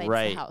 anywhere besides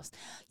the house.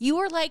 You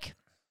are like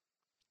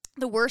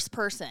the worst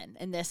person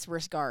in this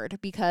regard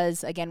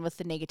because, again, with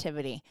the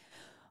negativity,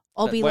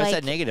 I'll be like, why is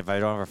that negative? I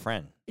don't have a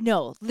friend.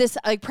 No, this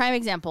prime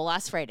example.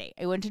 Last Friday,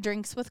 I went to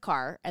drinks with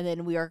Carr, and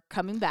then we are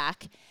coming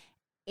back,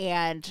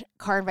 and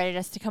Carr invited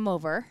us to come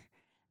over,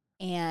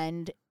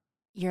 and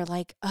you're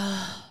like,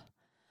 ugh.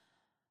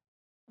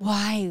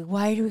 Why?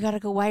 Why do we gotta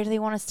go? Why do they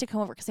want us to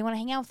come over? Because they want to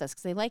hang out with us.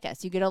 Because they like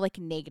us. You get all like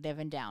negative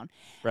and down.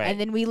 Right. And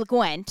then we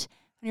went,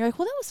 and you're like,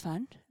 well, that was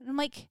fun. And I'm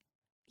like,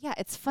 yeah,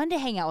 it's fun to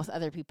hang out with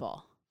other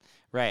people.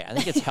 Right. I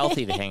think it's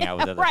healthy to hang out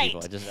with other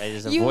people. I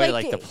just avoid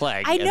like the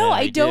plague. I know.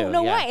 I don't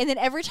know why. And then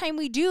every time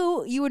we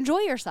do, you enjoy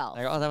yourself.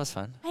 Like, oh, that was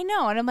fun. I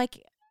know. And I'm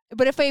like,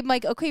 but if I'm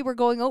like, okay, we're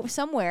going over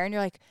somewhere, and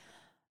you're like,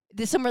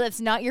 this somewhere that's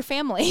not your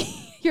family.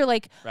 You're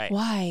like,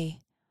 why?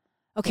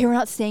 Okay, we're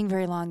not staying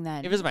very long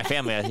then. If it was my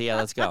family, I'd say, yeah,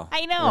 let's go.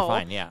 I know. We're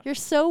fine, yeah. You're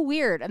so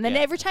weird. And then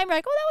every time you're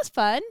like, oh, that was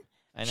fun.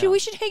 I know. We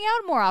should hang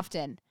out more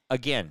often.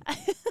 Again,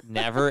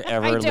 never,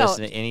 ever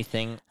listen to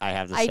anything I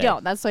have to say. I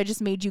don't. That's why I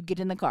just made you get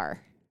in the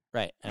car.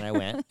 Right. And I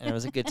went, and it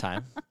was a good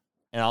time.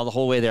 And all the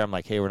whole way there, I'm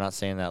like, hey, we're not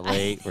staying that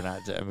late. We're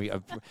not.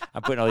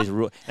 I'm putting all these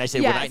rules. And I say,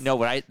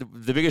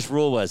 the biggest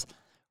rule was,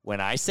 when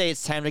I say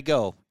it's time to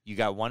go, you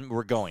got one,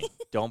 we're going.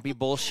 Don't be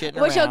bullshitting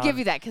around. Which I'll give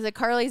you that, because at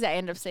Carly's, I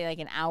end up saying like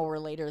an hour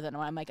later than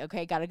I'm like,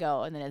 okay, gotta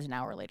go, and then it's an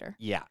hour later.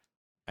 Yeah,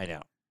 I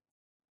know.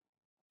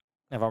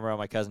 If I'm around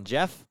my cousin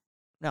Jeff,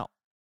 no.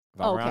 If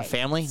I'm around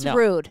family, it's no.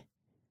 rude.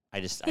 I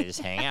just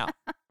hang out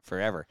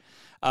forever.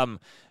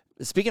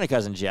 Speaking of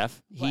cousin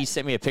Jeff, he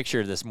sent me a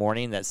picture this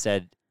morning that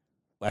said,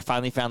 I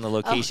finally found the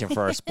location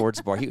for our sports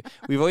bar.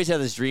 We've always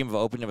had this dream of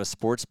opening up a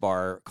sports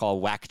bar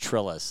called Whack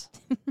Trillas,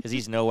 because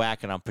he's no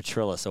whack and I'm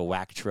Patrilla, so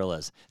Whack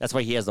Trillas. That's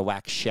why he has the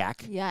Whack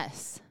Shack.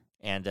 Yes.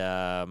 And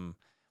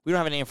we don't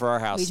have a name for our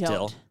house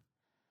still.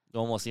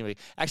 Almost anybody.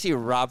 Actually,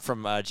 Rob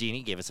from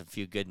Genie gave us a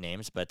few good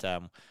names, but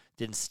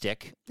didn't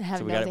stick. They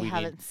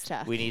haven't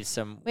stuck. We need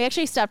some. We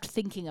actually stopped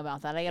thinking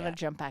about that. I got to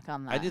jump back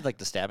on that. I did like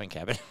the stabbing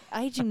cabin.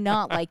 I do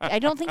not like. I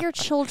don't think your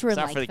children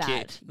like that. Not for the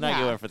kids.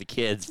 Not going for the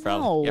kids.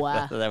 Probably. No.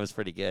 Yeah, that was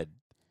pretty good.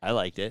 I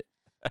liked it.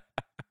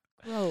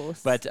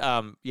 Gross. But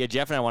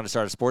Jeff and I wanted to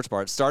start a sports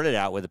bar. It started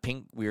out with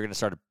we were going to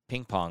start a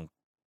ping pong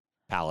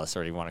palace, or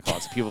whatever you want to call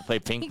it. So people play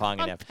ping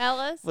pong and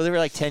palace. Well, they were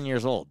like 10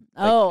 years old.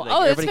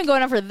 It's been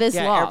going on for this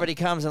long. Everybody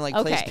comes and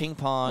plays ping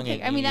pong. Okay.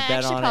 And, I mean, that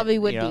actually probably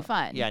would be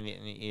fun. Yeah, I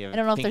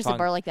don't know if there's a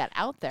bar like that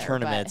out there.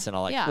 Tournaments and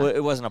all that. Well,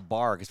 it wasn't a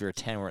bar because we were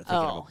 10. We weren't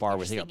thinking of a bar. We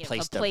were thinking of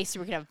a place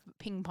where we could have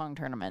ping pong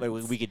tournaments.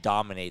 Like we could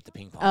dominate the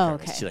ping pong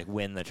tournaments to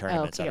win the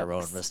tournaments at our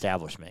own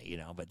establishment,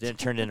 But then it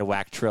turned into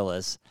Whack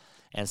Trillas.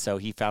 And so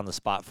he found the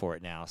spot for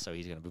it now. So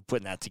he's going to be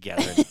putting that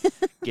together and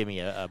give me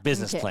a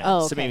business plan.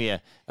 So maybe a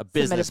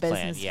business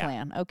plan.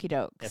 Okie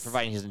dokes. And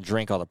providing he doesn't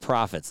drink all the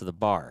profits of the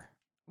bar.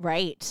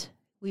 Right.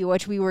 We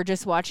were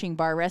just watching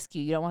Bar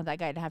Rescue. You don't want that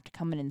guy to have to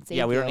come in and save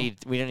you. Yeah,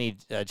 we don't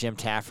need Jim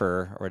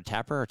Taffer or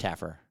Tapper.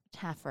 Taffer,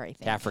 I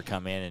think. Taffer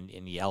come in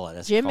and yell at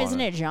us. Jim,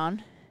 isn't it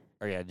John?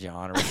 Or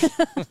John or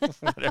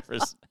whatever.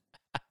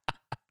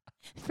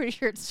 Pretty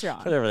sure it's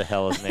John. Whatever the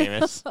hell his name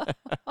is.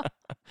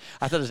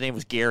 I thought his name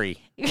was Gary.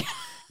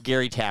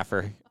 Gary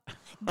Taffer.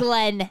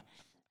 Glenn.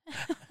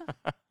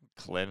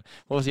 Glenn.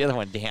 What was the other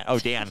one? Dan. Oh,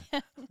 Dan.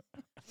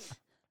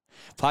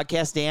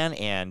 Podcast Dan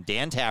and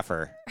Dan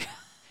Taffer.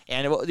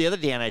 And the other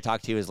Dan I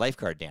talked to is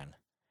Lifeguard Dan.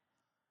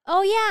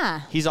 Oh,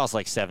 yeah. He's also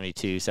like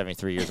 72,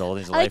 73 years old.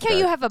 He's a I like lifeguard. how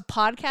you have a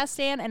podcast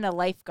Dan and a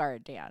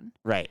lifeguard Dan.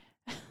 Right.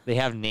 They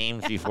have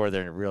names before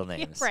their real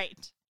names.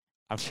 Right.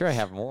 I'm sure I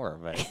have more,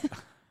 but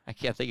I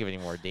can't think of any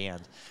more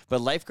Dans.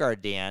 But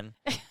Lifeguard Dan,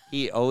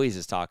 he always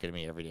is talking to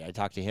me every day. I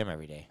talk to him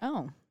every day.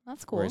 Oh,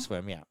 that's cool. Where I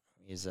swim, yeah.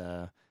 He's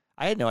I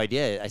had no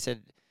idea. I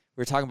said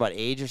we were talking about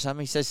age or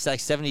something. He says he's like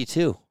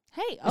 72.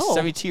 Hey,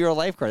 72-year-old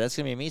lifeguard. That's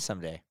gonna be me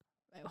someday.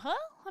 Well,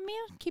 I mean,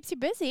 it keeps you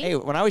busy. Hey,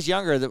 when I was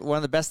younger, one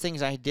of the best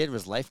things I did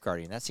was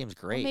lifeguarding. That seems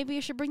great. Well, maybe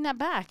you should bring that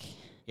back.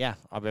 Yeah,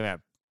 I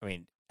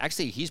mean,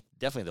 actually, he's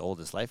definitely the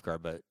oldest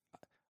lifeguard, but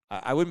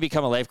I wouldn't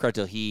become a lifeguard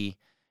till he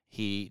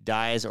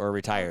dies or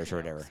retires or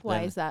whatever.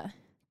 Why is that?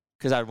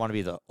 Because I'd want to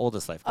be the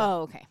oldest lifeguard.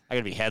 Oh, okay. I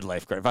gotta be head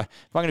lifeguard. If I'm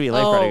gonna be a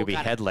lifeguard, I could be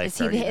head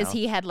lifeguard. Is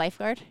he head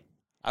lifeguard?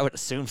 I would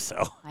assume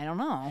so. I don't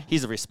know.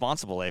 He's a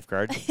responsible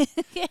lifeguard.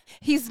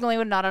 He's the only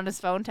one not on his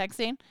phone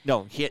texting?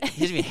 No, he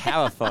doesn't even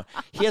have a phone.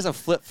 He has a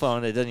flip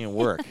phone that doesn't even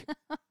work.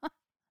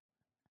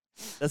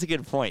 That's a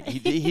good point.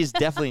 He's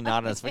definitely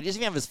not on his phone. He doesn't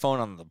even have his phone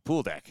on the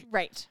pool deck.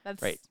 Right.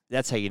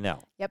 That's how you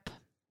know. Yep.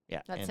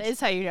 Yeah. That is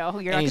how you know.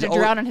 You're not going to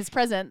drown in his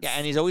presence. Yeah,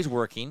 and he's always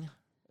working.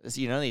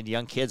 The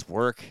young kids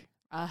work.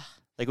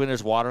 Like when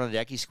there's water on the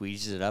deck, he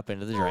squeezes it up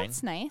into the drain.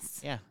 That's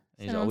nice. Yeah.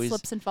 And he's always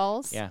slips and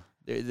falls. Yeah.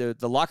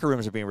 The locker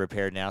rooms are being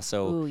repaired now,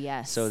 so ooh,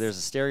 yes. So there's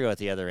a stereo at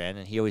the other end,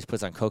 and he always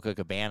puts on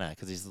Copacabana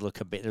because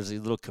there's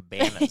these little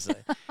cabanas,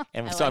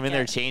 and so I'm in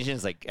there changing.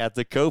 It's like at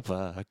the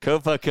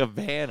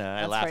Copacabana.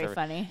 That's very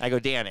funny. I go,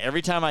 Dan,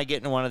 every time I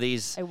get in one of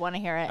these, I want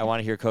to hear it. I want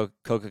to hear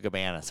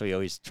Copacabana, so he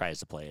always tries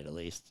to play it at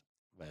least.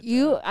 But,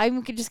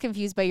 I'm just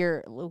confused by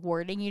your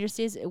wording you just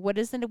used. What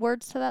is the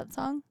words to that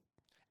song?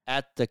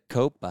 At the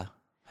Copacabana.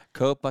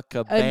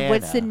 And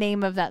what's the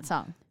name of that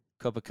song?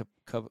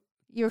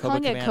 You were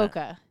calling it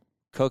Coca.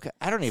 Coca.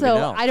 I don't even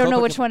know. I don't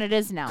know which one it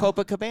is now.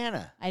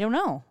 Copacabana. I don't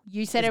know.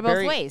 You said it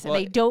both ways, and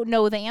I don't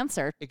know the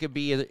answer. It could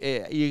be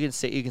either. You can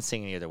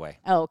sing it either way.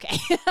 Oh, okay.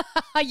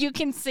 You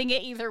can sing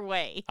it either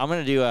way. I'm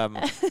gonna do.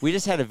 We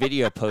just had a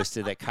video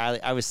posted that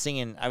Kylie. I was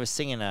singing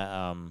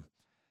a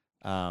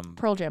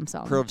Pearl Jam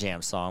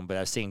song. But I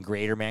was singing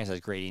Greater Man because I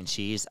was grating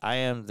cheese. I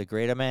am the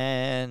Greater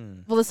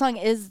Man. Well, the song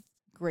is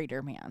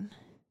Greater Man.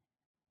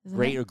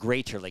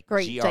 Greater, like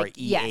Greater.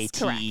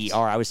 Yes,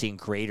 I was saying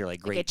greater, like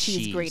great like a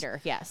cheese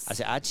grater. Yes. I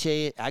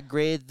said, I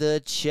grade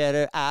the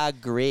cheddar, I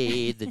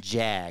grade the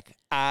jack.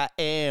 I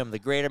am the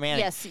Greater Man.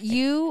 Yes,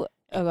 you.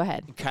 Go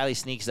ahead. Kylie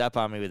sneaks up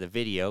on me with a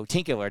video.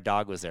 Tinka, our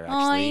dog, was there actually.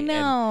 Oh, I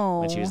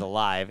know. When she was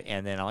alive,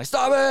 and then I'm like,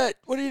 "Stop it!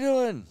 What are you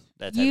doing?"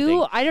 That type of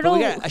thing. I don't know.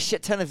 We got a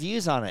shit ton of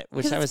views on it,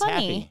 which I was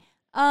happy.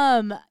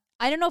 I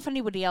don't know if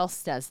anybody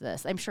else does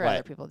this. I'm sure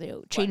other people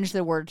do. Change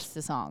the words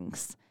to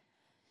songs.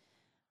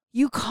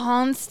 You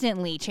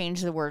constantly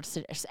change the words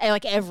to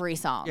like every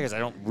song. Yeah, because I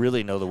don't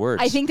really know the words.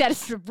 I think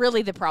that's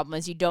really the problem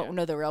is you don't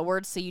know the real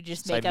words, so you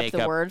just make up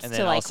the words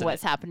to like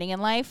what's happening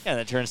in life. Yeah, and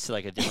it turns to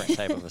like a different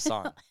type of a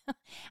song.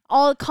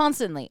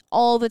 Constantly,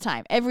 all the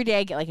time. Every day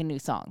I get like a new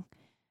song.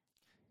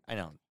 I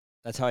know.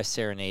 That's how I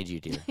serenade you,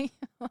 dear.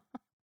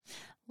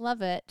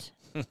 Love it.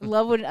 I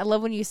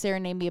love when you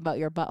serenade me about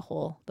your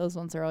butthole. Those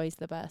ones are always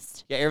the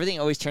best. Yeah, everything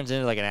always turns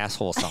into like an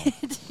asshole song.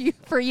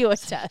 For you,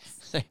 it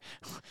does.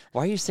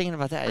 Why are you singing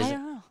about that? I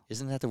don't know.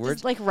 Isn't that the words?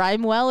 Just like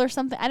rhyme well or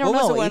something? I don't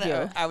know what you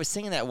do. I was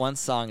singing that one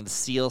song, the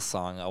Seal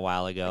song, a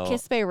while ago.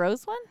 Kiss by a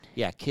Rose one?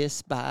 Yeah,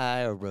 Kiss by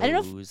a Rose. I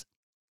don't know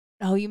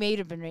Oh, you may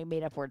have been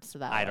made up words to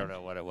that. I don't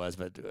know what it was,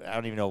 but I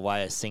don't even know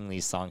why I sing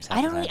these songs.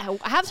 Half the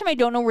time I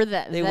don't know where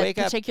that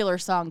particular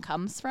song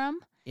comes from.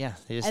 Yeah,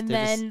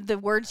 then the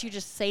words you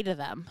just say to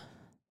them.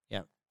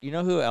 Yeah, you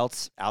know who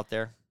else out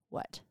there?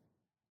 What?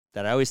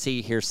 That I always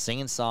see here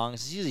singing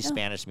songs. It's usually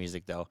Spanish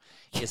music though.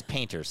 Is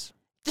painters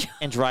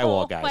and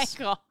drywall guys.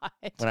 Oh my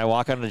god! When I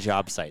walk onto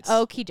job sites.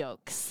 Okie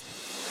dokes.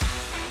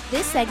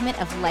 This segment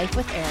of Life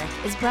with Eric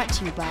is brought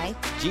to you by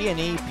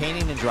G&E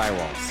Painting and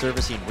Drywall,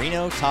 servicing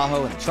Reno,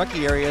 Tahoe, and the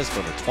Truckee areas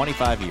for over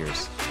 25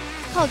 years.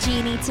 Call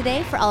G&E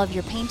today for all of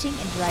your painting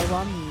and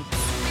drywall needs.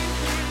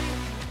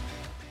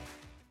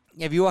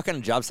 Yeah, if you walk on a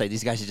job site,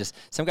 these guys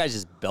some guys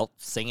just belt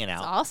singing out.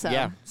 It's awesome.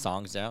 Yeah,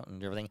 songs out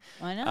and everything.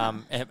 I know.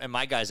 And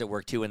my guys at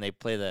work too, when they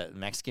play the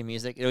Mexican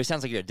music, it always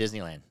sounds like you're at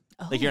Disneyland,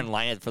 Oh. like you're in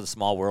line for the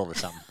Small World or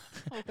something.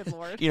 Oh, good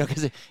Lord.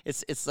 Because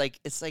it's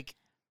like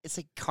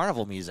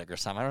carnival music or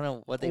something. I don't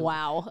know what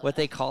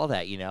they call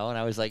that. And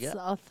I was like, It's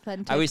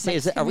authentic I always say,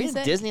 Mexican are we in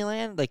music?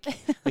 Disneyland? Like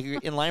you're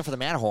in line for the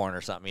Matterhorn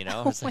or something. It's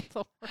Oh, like,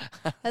 my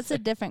Lord. That's a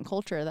different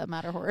culture, that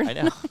Matterhorn. I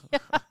know.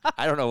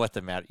 I don't know what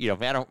the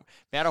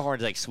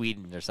Matterhorn's like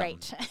Sweden or something.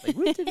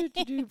 Right.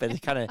 Like, but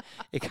it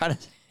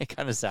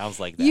kind of sounds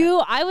like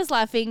that. I was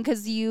laughing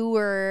because you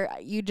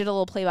did a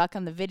little playback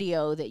on the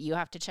video that you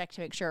have to check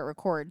to make sure it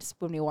records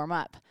when we warm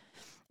up.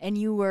 And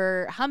you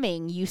were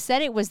humming. You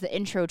said it was the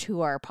intro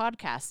to our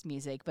podcast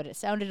music, but it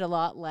sounded a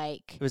lot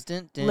like It was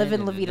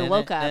Livin' La Vida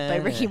Loca by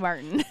Ricky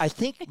Martin. I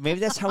think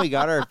maybe that's how we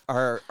got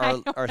our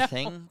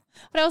thing.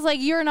 But I was like,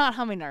 you're not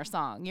humming our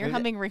song. You're Maybe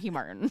humming Ricky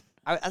Martin.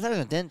 I thought it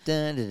was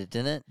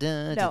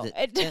No,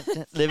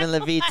 Living La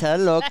Vida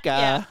Loca.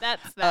 Yeah,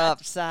 that's that.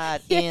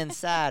 Upside,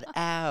 inside,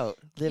 out.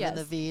 Living Yes.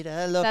 La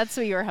Vida Loca. That's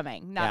what you were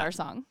humming, not Yeah. our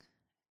song.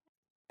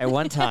 At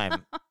one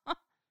time,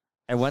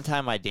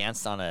 I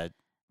danced on a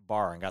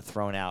bar and got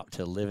thrown out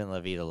to Living La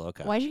Vida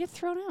Loca. Why'd you get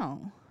thrown out?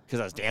 Because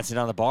I was dancing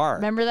on the bar.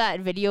 Remember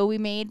that video we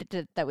made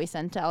that we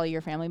sent to all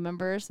your family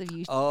members of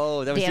you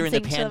Oh, that was during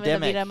the dancing to La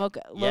pandemic. Vida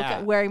Loca,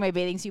 Yeah. wearing my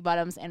bathing suit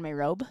bottoms and my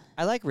robe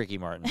I like Ricky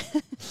Martin.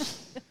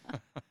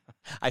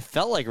 I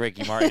felt like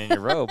Ricky Martin in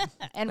your robe.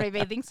 and my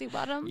bathing suit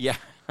bottoms? Yeah.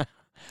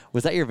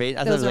 Was that your bathing?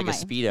 I thought it was were like a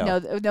mine. Speedo. No,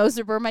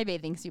 those were my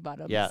bathing suit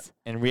bottoms. Yeah,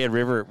 and we had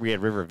River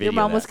video. Your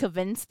mom of was that,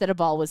 convinced that a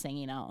ball was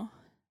hanging out.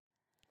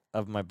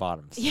 of my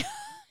bottoms. Yeah.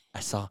 I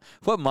saw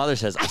what mother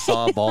says. I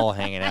saw a ball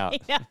hanging out.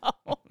 I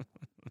know.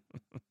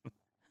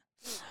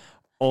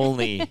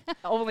 Only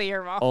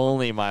your mom.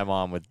 only my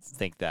mom would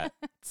think that.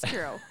 It's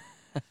true.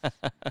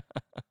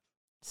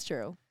 It's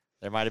true.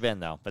 There might have been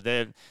though, but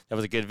that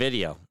was a good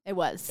video. It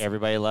was.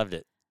 Everybody loved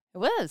it. It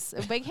was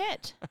a big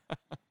hit.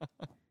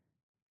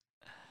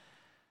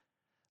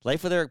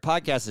 Life with Eric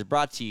podcast is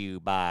brought to you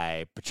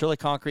by Petrola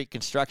Concrete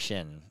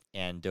Construction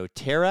and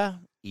doTERRA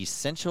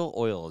Essential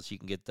Oils. You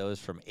can get those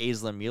from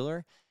Aislinn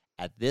Mueller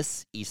at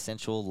This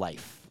Essential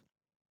Life.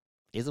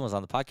 Aislinn was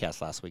on the podcast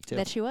last week too.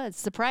 That she was.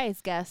 Surprise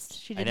guest.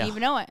 She didn't know.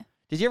 even know it.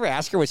 Did you ever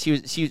ask her what she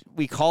was?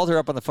 We called her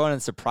up on the phone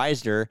and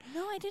surprised her,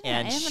 No, I didn't.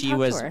 and I haven't she talked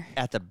was to her.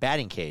 at the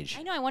batting cage.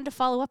 I know. I wanted to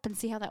follow up and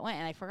see how that went,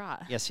 and I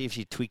forgot. Yeah, see if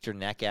she tweaked her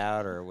neck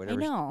out or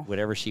whatever. know.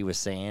 Whatever she was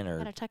saying, I or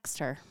gotta text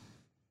her.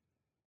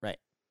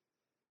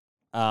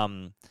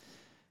 Kylie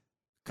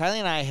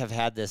and I have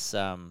had this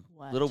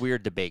What? little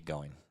weird debate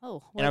going,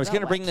 Oh, and I was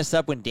going to bring this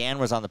up when Dan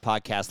was on the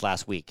podcast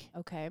last week.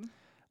 Okay.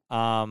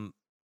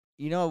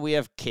 We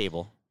have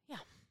cable. Yeah.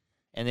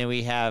 And then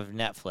we have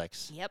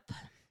Netflix. Yep.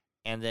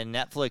 And then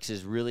Netflix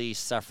is really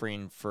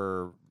suffering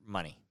for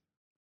money.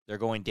 They're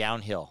going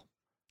downhill.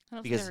 I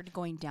don't Because- think they're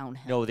going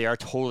downhill. No, they are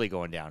totally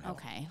going downhill.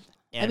 Okay.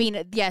 And I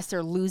mean, yes,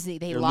 they're losing.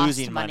 They they're lost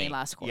losing money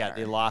last quarter. Yeah,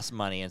 they lost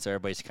money, and so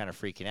everybody's kind of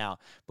freaking out.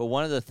 But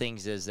one of the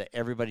things is that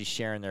everybody's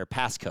sharing their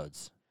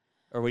passcodes,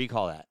 or what do you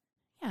call that?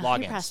 Yeah,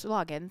 logins. your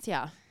logins.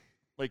 Yeah.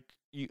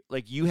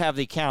 Like you have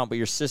the account, but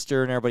your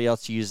sister and everybody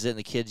else uses it, and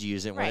the kids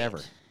use it, and Right.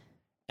 whatever.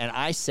 And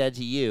I said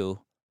to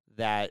you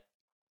that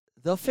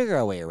they'll figure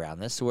a way around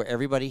this, where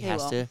everybody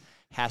They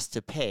has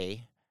to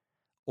pay,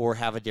 or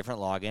have a different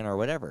login or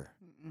whatever,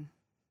 Mm-mm.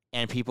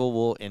 and people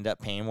will end up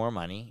paying more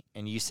money.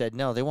 And you said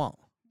no, they won't.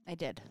 I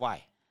did.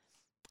 Why?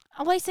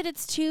 Well, I said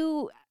it's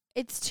too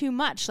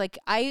much. Like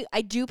I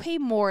do pay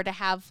more to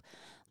have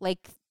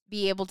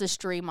be able to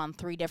stream on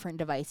 3 different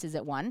devices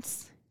at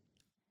once.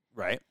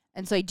 Right.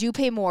 And so I do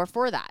pay more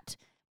for that.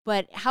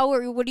 But what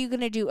are you going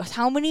to do?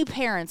 How many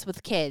parents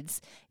with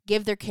kids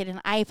give their kid an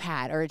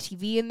iPad or a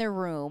TV in their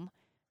room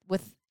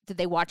that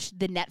they watch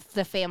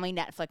the family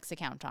Netflix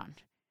account on?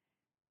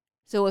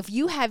 So if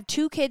you have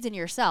 2 kids and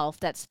yourself,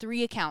 that's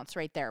 3 accounts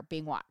right there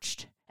being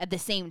watched at the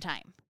same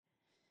time.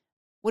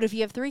 What if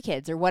you have 3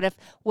 kids? Or what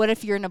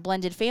if you're in a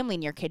blended family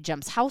and your kid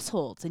jumps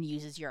households and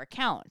uses your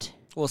account?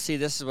 Well, see,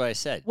 this is what I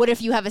said. What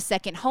if you have a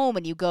second home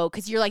and you go,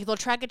 because you're like, they'll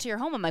track it to your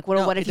home. I'm like, what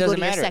if it you go to doesn't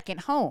your matter.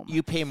 second home?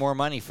 You pay more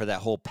money for that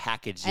whole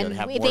package. and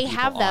have they more people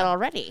have that on.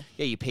 already.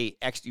 Yeah, you pay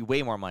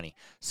way more money.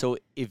 So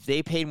if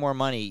they paid more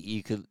money,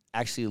 you could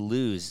actually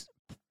lose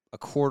a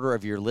quarter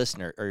of your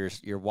listener or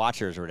your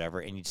watchers or whatever,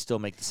 and you'd still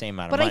make the same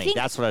amount of But I money. think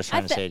That's what I was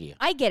trying to say to you.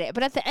 I get it,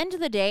 but at the end of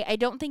the day, I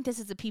don't think this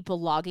is the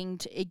people logging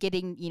to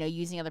getting,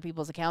 using other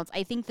people's accounts.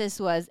 I think this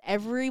was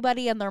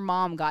everybody and their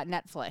mom got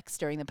Netflix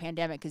during the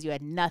pandemic because you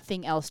had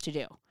nothing else to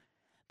do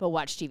but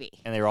watch TV.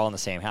 And they were all in the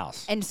same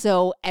house. And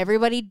so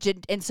everybody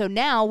did, and so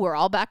now we're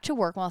all back to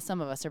work. Well,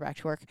 some of us are back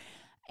to work.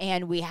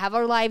 And we have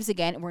our lives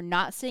again. And we're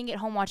not sitting at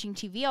home watching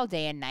TV all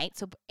day and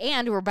night.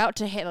 And we're about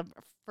to hit a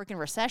freaking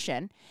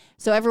recession.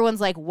 So everyone's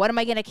like, what am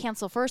I going to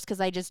cancel first? Because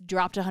I just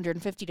dropped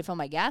 $150 to fill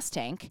my gas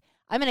tank.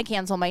 I'm going to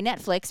cancel my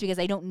Netflix because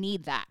I don't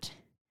need that.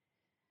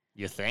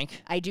 You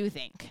think? I do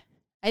think.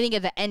 I think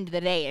at the end of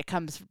the day, it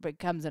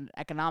becomes an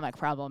economic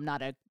problem,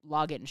 not a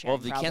login sharing problem. Well,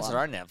 if you canceled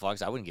our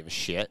Netflix, I wouldn't give a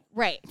shit.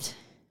 Right.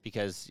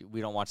 Because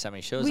we don't watch that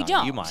many shows we on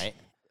don't. it. You might.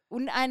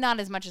 Not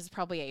as much as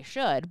probably I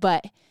should,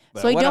 but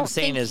so what I'm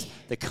saying is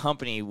the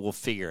company will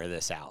figure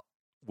this out.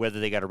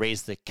 Whether they got to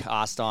raise the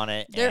cost on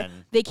it.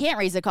 They can't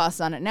raise the cost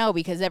on it now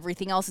because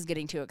everything else is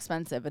getting too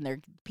expensive,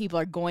 and people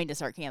are going to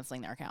start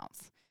canceling their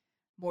accounts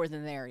more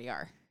than they already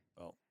are.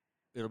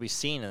 It'll be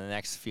seen in the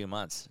next few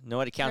months. Know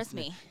what Trust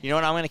me. You know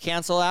what I'm going to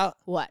cancel out?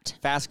 What?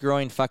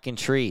 Fast-growing fucking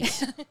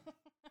trees.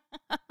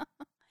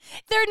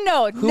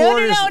 No. Who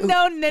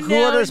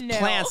orders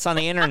plants on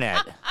the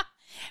internet?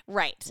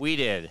 Right. We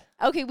did.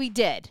 Okay, we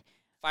did.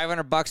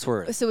 $500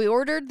 worth. So we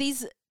ordered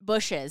these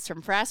bushes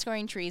from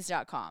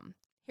fastgrowingtrees.com.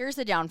 Here's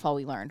the downfall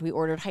we learned. We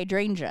ordered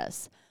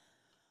hydrangeas.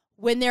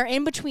 When they're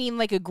in between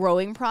like a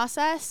growing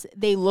process,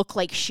 they look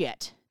like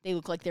shit. They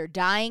look like they're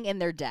dying and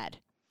they're dead.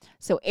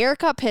 So Eric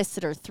got pissed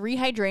at our 3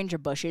 hydrangea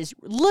bushes,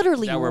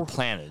 literally that were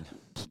planted,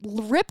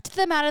 ripped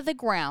them out of the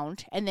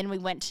ground, and then we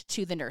went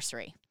to the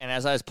nursery. And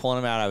as I was pulling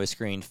them out, I was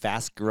screaming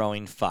 "fast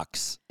growing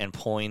fucks" and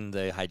pulling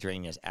the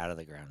hydrangeas out of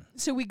the ground.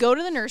 So we go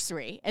to the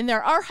nursery, and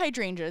there are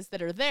hydrangeas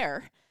that are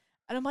there,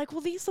 and I'm like,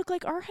 well, these look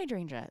like our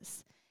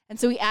hydrangeas. And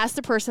so we asked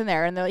the person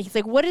there, and he's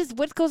like, what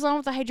goes on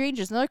with the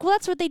hydrangeas? And they're like, well,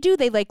 that's what they do.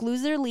 They like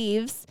lose their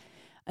leaves,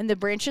 and the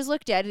branches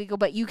look dead. And they go,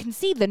 but you can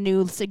see the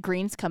new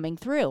greens coming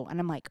through. And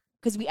I'm like,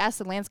 because we asked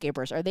the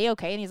landscapers, are they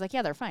okay? And he's like,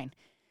 yeah, they're fine.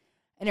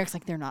 And Eric's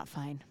like, they're not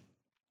fine.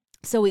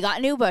 So we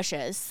got new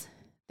bushes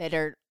that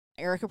are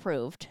Eric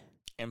approved.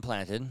 And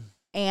planted.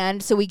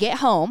 And so we get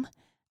home,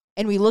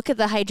 and we look at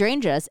the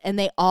hydrangeas, and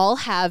they all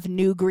have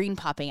new green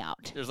popping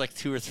out. There's like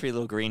 2 or 3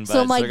 little green buds.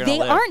 So I'm like,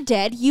 they aren't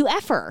dead, you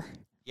effer.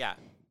 Yeah.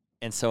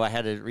 And so I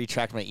had to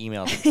retract my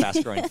email to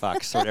Fast Growing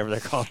Fucks or whatever they're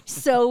called.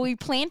 So we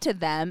planted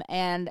them,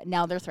 and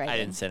now they're thriving. I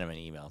didn't send them an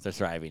email. They're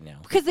thriving now.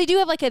 Because they do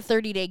have like a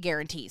 30-day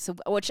guarantee, so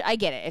which I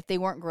get it. If they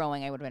weren't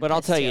growing, I would have been But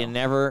I'll tell you,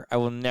 too. I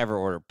will never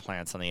order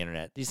plants on the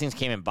internet. These things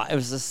came in. It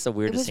was just the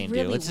weirdest thing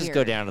to do. Let's just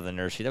go down to the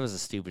nursery. That was the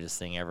stupidest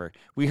thing ever.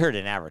 We heard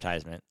an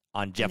advertisement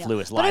on Jeff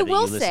Lewis Live. But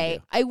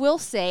I will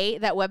say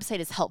that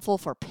website is helpful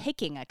for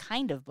picking a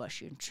kind of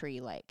bush and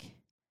tree, like.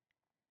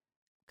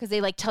 Because they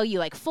like tell you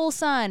like full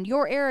sun,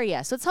 your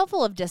area. So it's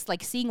helpful of just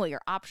like seeing what your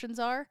options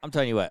are. I'm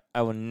telling you what,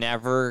 I will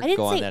never go on that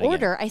again. I didn't say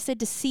order. I said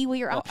to see what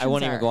your options are. I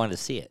won't even go on to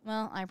see it.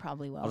 Well, I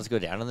probably will. I'll just go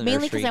down to the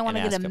Mainly nursery because I want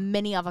to get a them.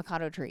 mini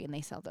avocado tree, and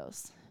they sell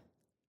those.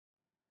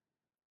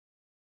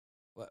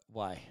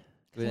 Why?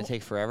 Do they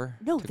take forever?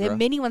 No, the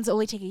mini ones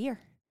only take a year.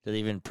 Do they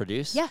even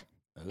produce? Yeah.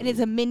 Ooh. And it's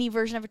a mini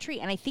version of a tree,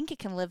 and I think it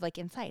can live like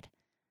inside.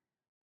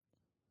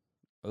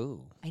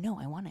 Ooh. I know.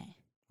 I want it.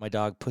 My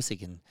dog Pussy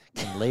can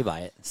lay by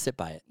it, sit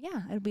by it.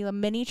 Yeah, it'll be a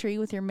mini tree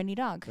with your mini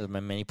dog. With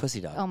my mini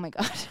pussy dog. Oh my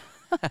god.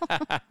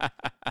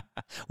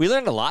 We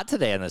learned a lot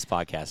today on this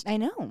podcast. I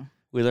know.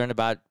 We learned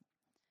about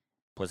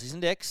pussies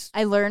and dicks.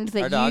 I learned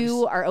that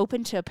you are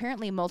open to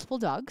apparently multiple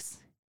dogs.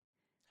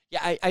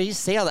 Yeah, I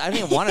just say all that. I don't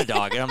even want a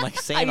dog, and I'm like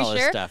saying all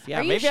this stuff.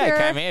 Yeah, maybe sure?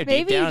 I may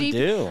deep down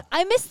do.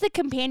 I miss the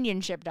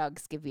companionship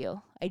dogs give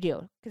you. I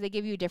do, because they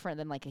give you different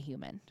than like a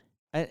human.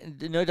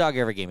 No dog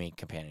ever gave me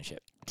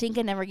companionship.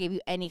 Tinka never gave you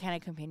any kind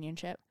of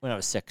companionship. When I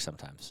was sick,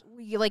 sometimes.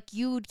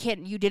 You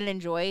didn't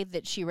enjoy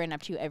that she ran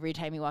up to you every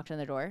time you walked in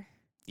the door.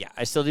 Yeah,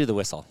 I still do the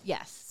whistle.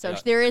 Yes, so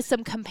there is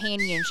some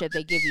companionship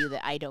they give you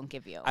that I don't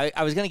give you.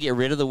 I was gonna get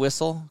rid of the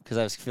whistle because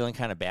I was feeling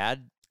kind of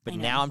bad, but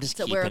now I'm just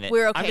keeping it.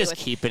 We're okay. I'm just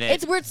keeping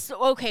it. We're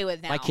okay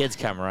with now. My kids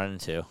come running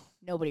too.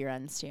 Nobody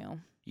runs too.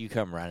 You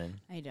come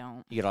running. I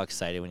don't. You get all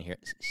excited when you hear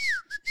it.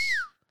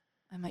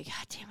 I'm like, God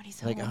damn it, he's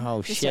home. Like,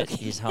 oh shit,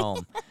 he's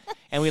home.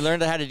 And we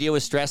learned how to deal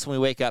with stress when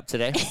we wake up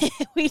today.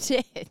 We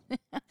did.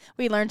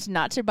 We learned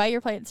not to buy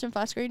your plants from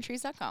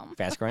fastgrowingtrees.com.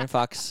 Fast growing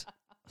fucks.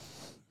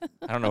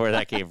 I don't know where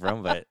that came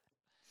from, but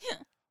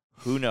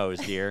who knows,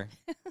 dear?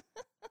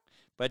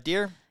 But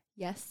dear,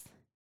 yes,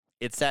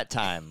 it's that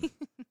time.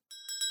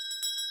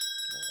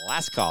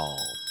 Last call.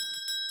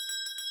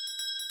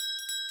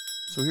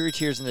 So who are we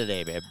cheersing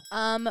today, babe?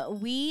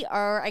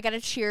 I gotta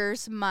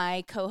cheers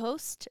my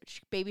co-host,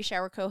 baby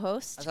shower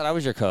co-host. I thought I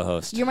was your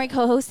co-host. You're my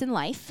co-host in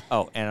life.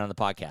 Oh, and on the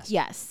podcast.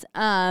 Yes.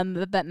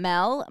 But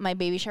Mel, my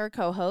baby shower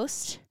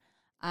co-host,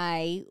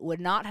 I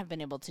would not have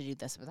been able to do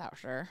this without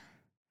her.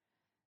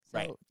 So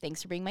right.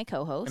 Thanks for being my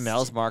co-host. And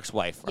Mel's Mark's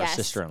wife, our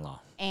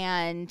sister-in-law.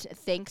 And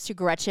thanks to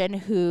Gretchen,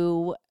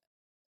 who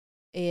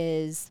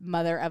is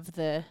mother of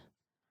the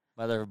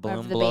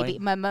baby,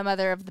 my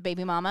mother of the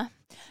baby mama.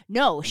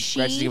 No,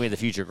 Gretchen's gonna be the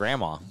future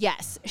grandma.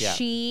 Yes, yeah.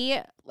 She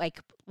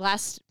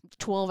last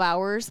 12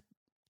 hours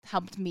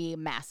helped me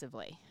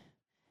massively.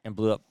 And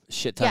blew up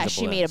shit tons of balloons.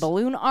 Yeah, she made a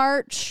balloon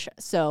arch.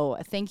 So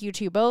thank you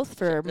to you both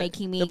for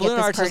making me get this party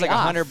off. The balloon arch is like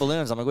 100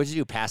 balloons. I'm like, what'd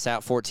you do? Pass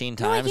out 14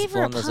 times? No, I gave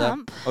her a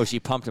pump. Oh, she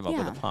pumped him up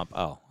with a pump.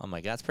 Oh, I'm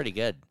like, that's pretty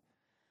good.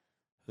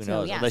 Who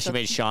knows? Yeah, unless she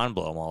made Sean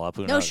blow them all up.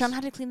 Who knows? No, Sean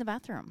had to clean the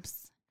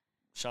bathrooms.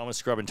 Sean was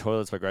scrubbing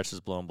toilets while Gretchen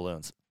was blowing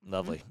balloons.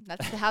 Lovely.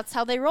 That's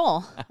how they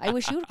roll. I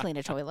wish you would clean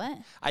a toilet.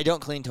 I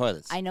don't clean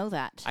toilets. I know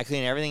that. I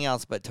clean everything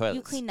else but toilets.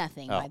 You clean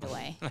nothing, by the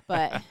way.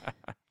 But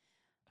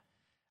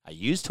I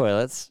use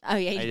toilets. Oh,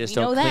 yeah, I just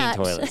we don't know clean that.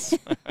 toilets.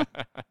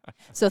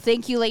 So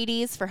thank you,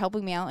 ladies, for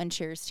helping me out, and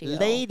cheers to you.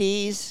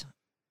 Ladies.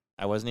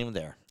 I wasn't even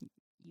there.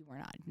 You were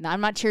not. No, I'm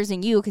not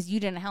cheersing you because you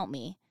didn't help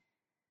me.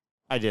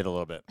 I did a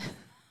little bit.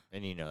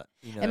 And you know that.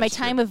 In my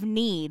time of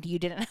need, you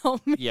didn't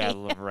help me. Yeah,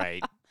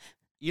 right.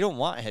 You don't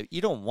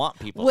want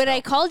people. When I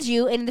called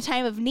you in the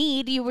time of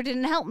need, you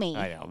didn't help me.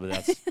 I know,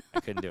 but I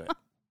couldn't do it.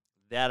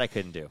 That I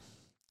couldn't do.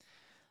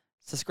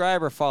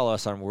 Subscribe or follow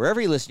us on wherever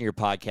you listen to your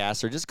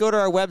podcasts, or just go to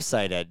our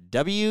website at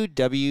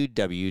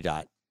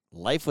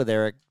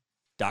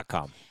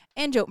www.lifewitheric.com.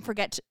 And don't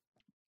forget to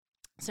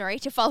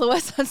follow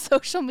us on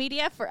social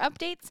media for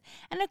updates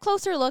and a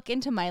closer look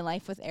into my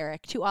life with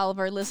Eric. To all of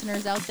our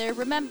listeners out there,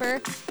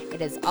 remember,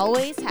 it is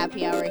always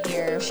happy hour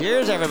here.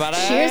 Cheers, everybody.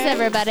 Cheers,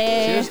 everybody.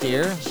 Cheers,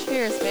 dear.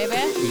 Cheers, baby.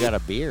 You got a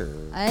beer.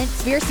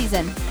 It's beer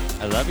season.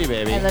 I love you,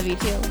 baby. I love you,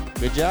 too.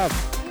 Good job.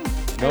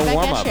 No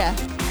warm-up.